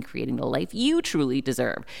obstacles and creating the life you truly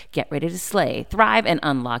deserve. Get ready to slay play, thrive, and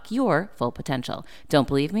unlock your full potential. Don't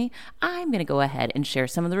believe me? I'm going to go ahead and share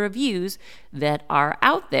some of the reviews that are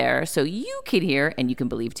out there so you can hear and you can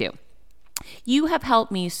believe too. You have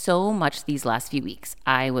helped me so much these last few weeks.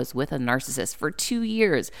 I was with a narcissist for 2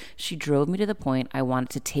 years. She drove me to the point I wanted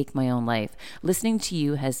to take my own life. Listening to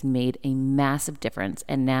you has made a massive difference,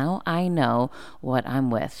 and now I know what I'm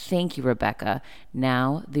with. Thank you, Rebecca.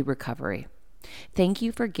 Now the recovery. Thank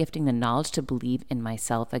you for gifting the knowledge to believe in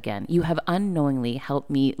myself again. You have unknowingly helped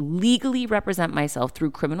me legally represent myself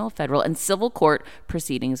through criminal, federal, and civil court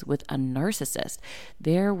proceedings with a narcissist.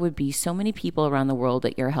 There would be so many people around the world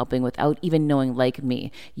that you're helping without even knowing, like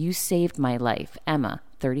me. You saved my life. Emma,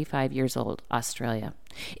 35 years old, Australia.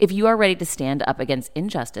 If you are ready to stand up against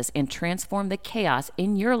injustice and transform the chaos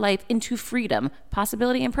in your life into freedom,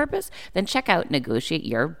 possibility, and purpose, then check out Negotiate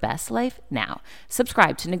Your Best Life now.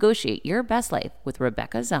 Subscribe to Negotiate Your Best Life with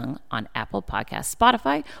Rebecca Zung on Apple Podcasts,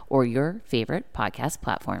 Spotify, or your favorite podcast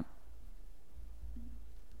platform.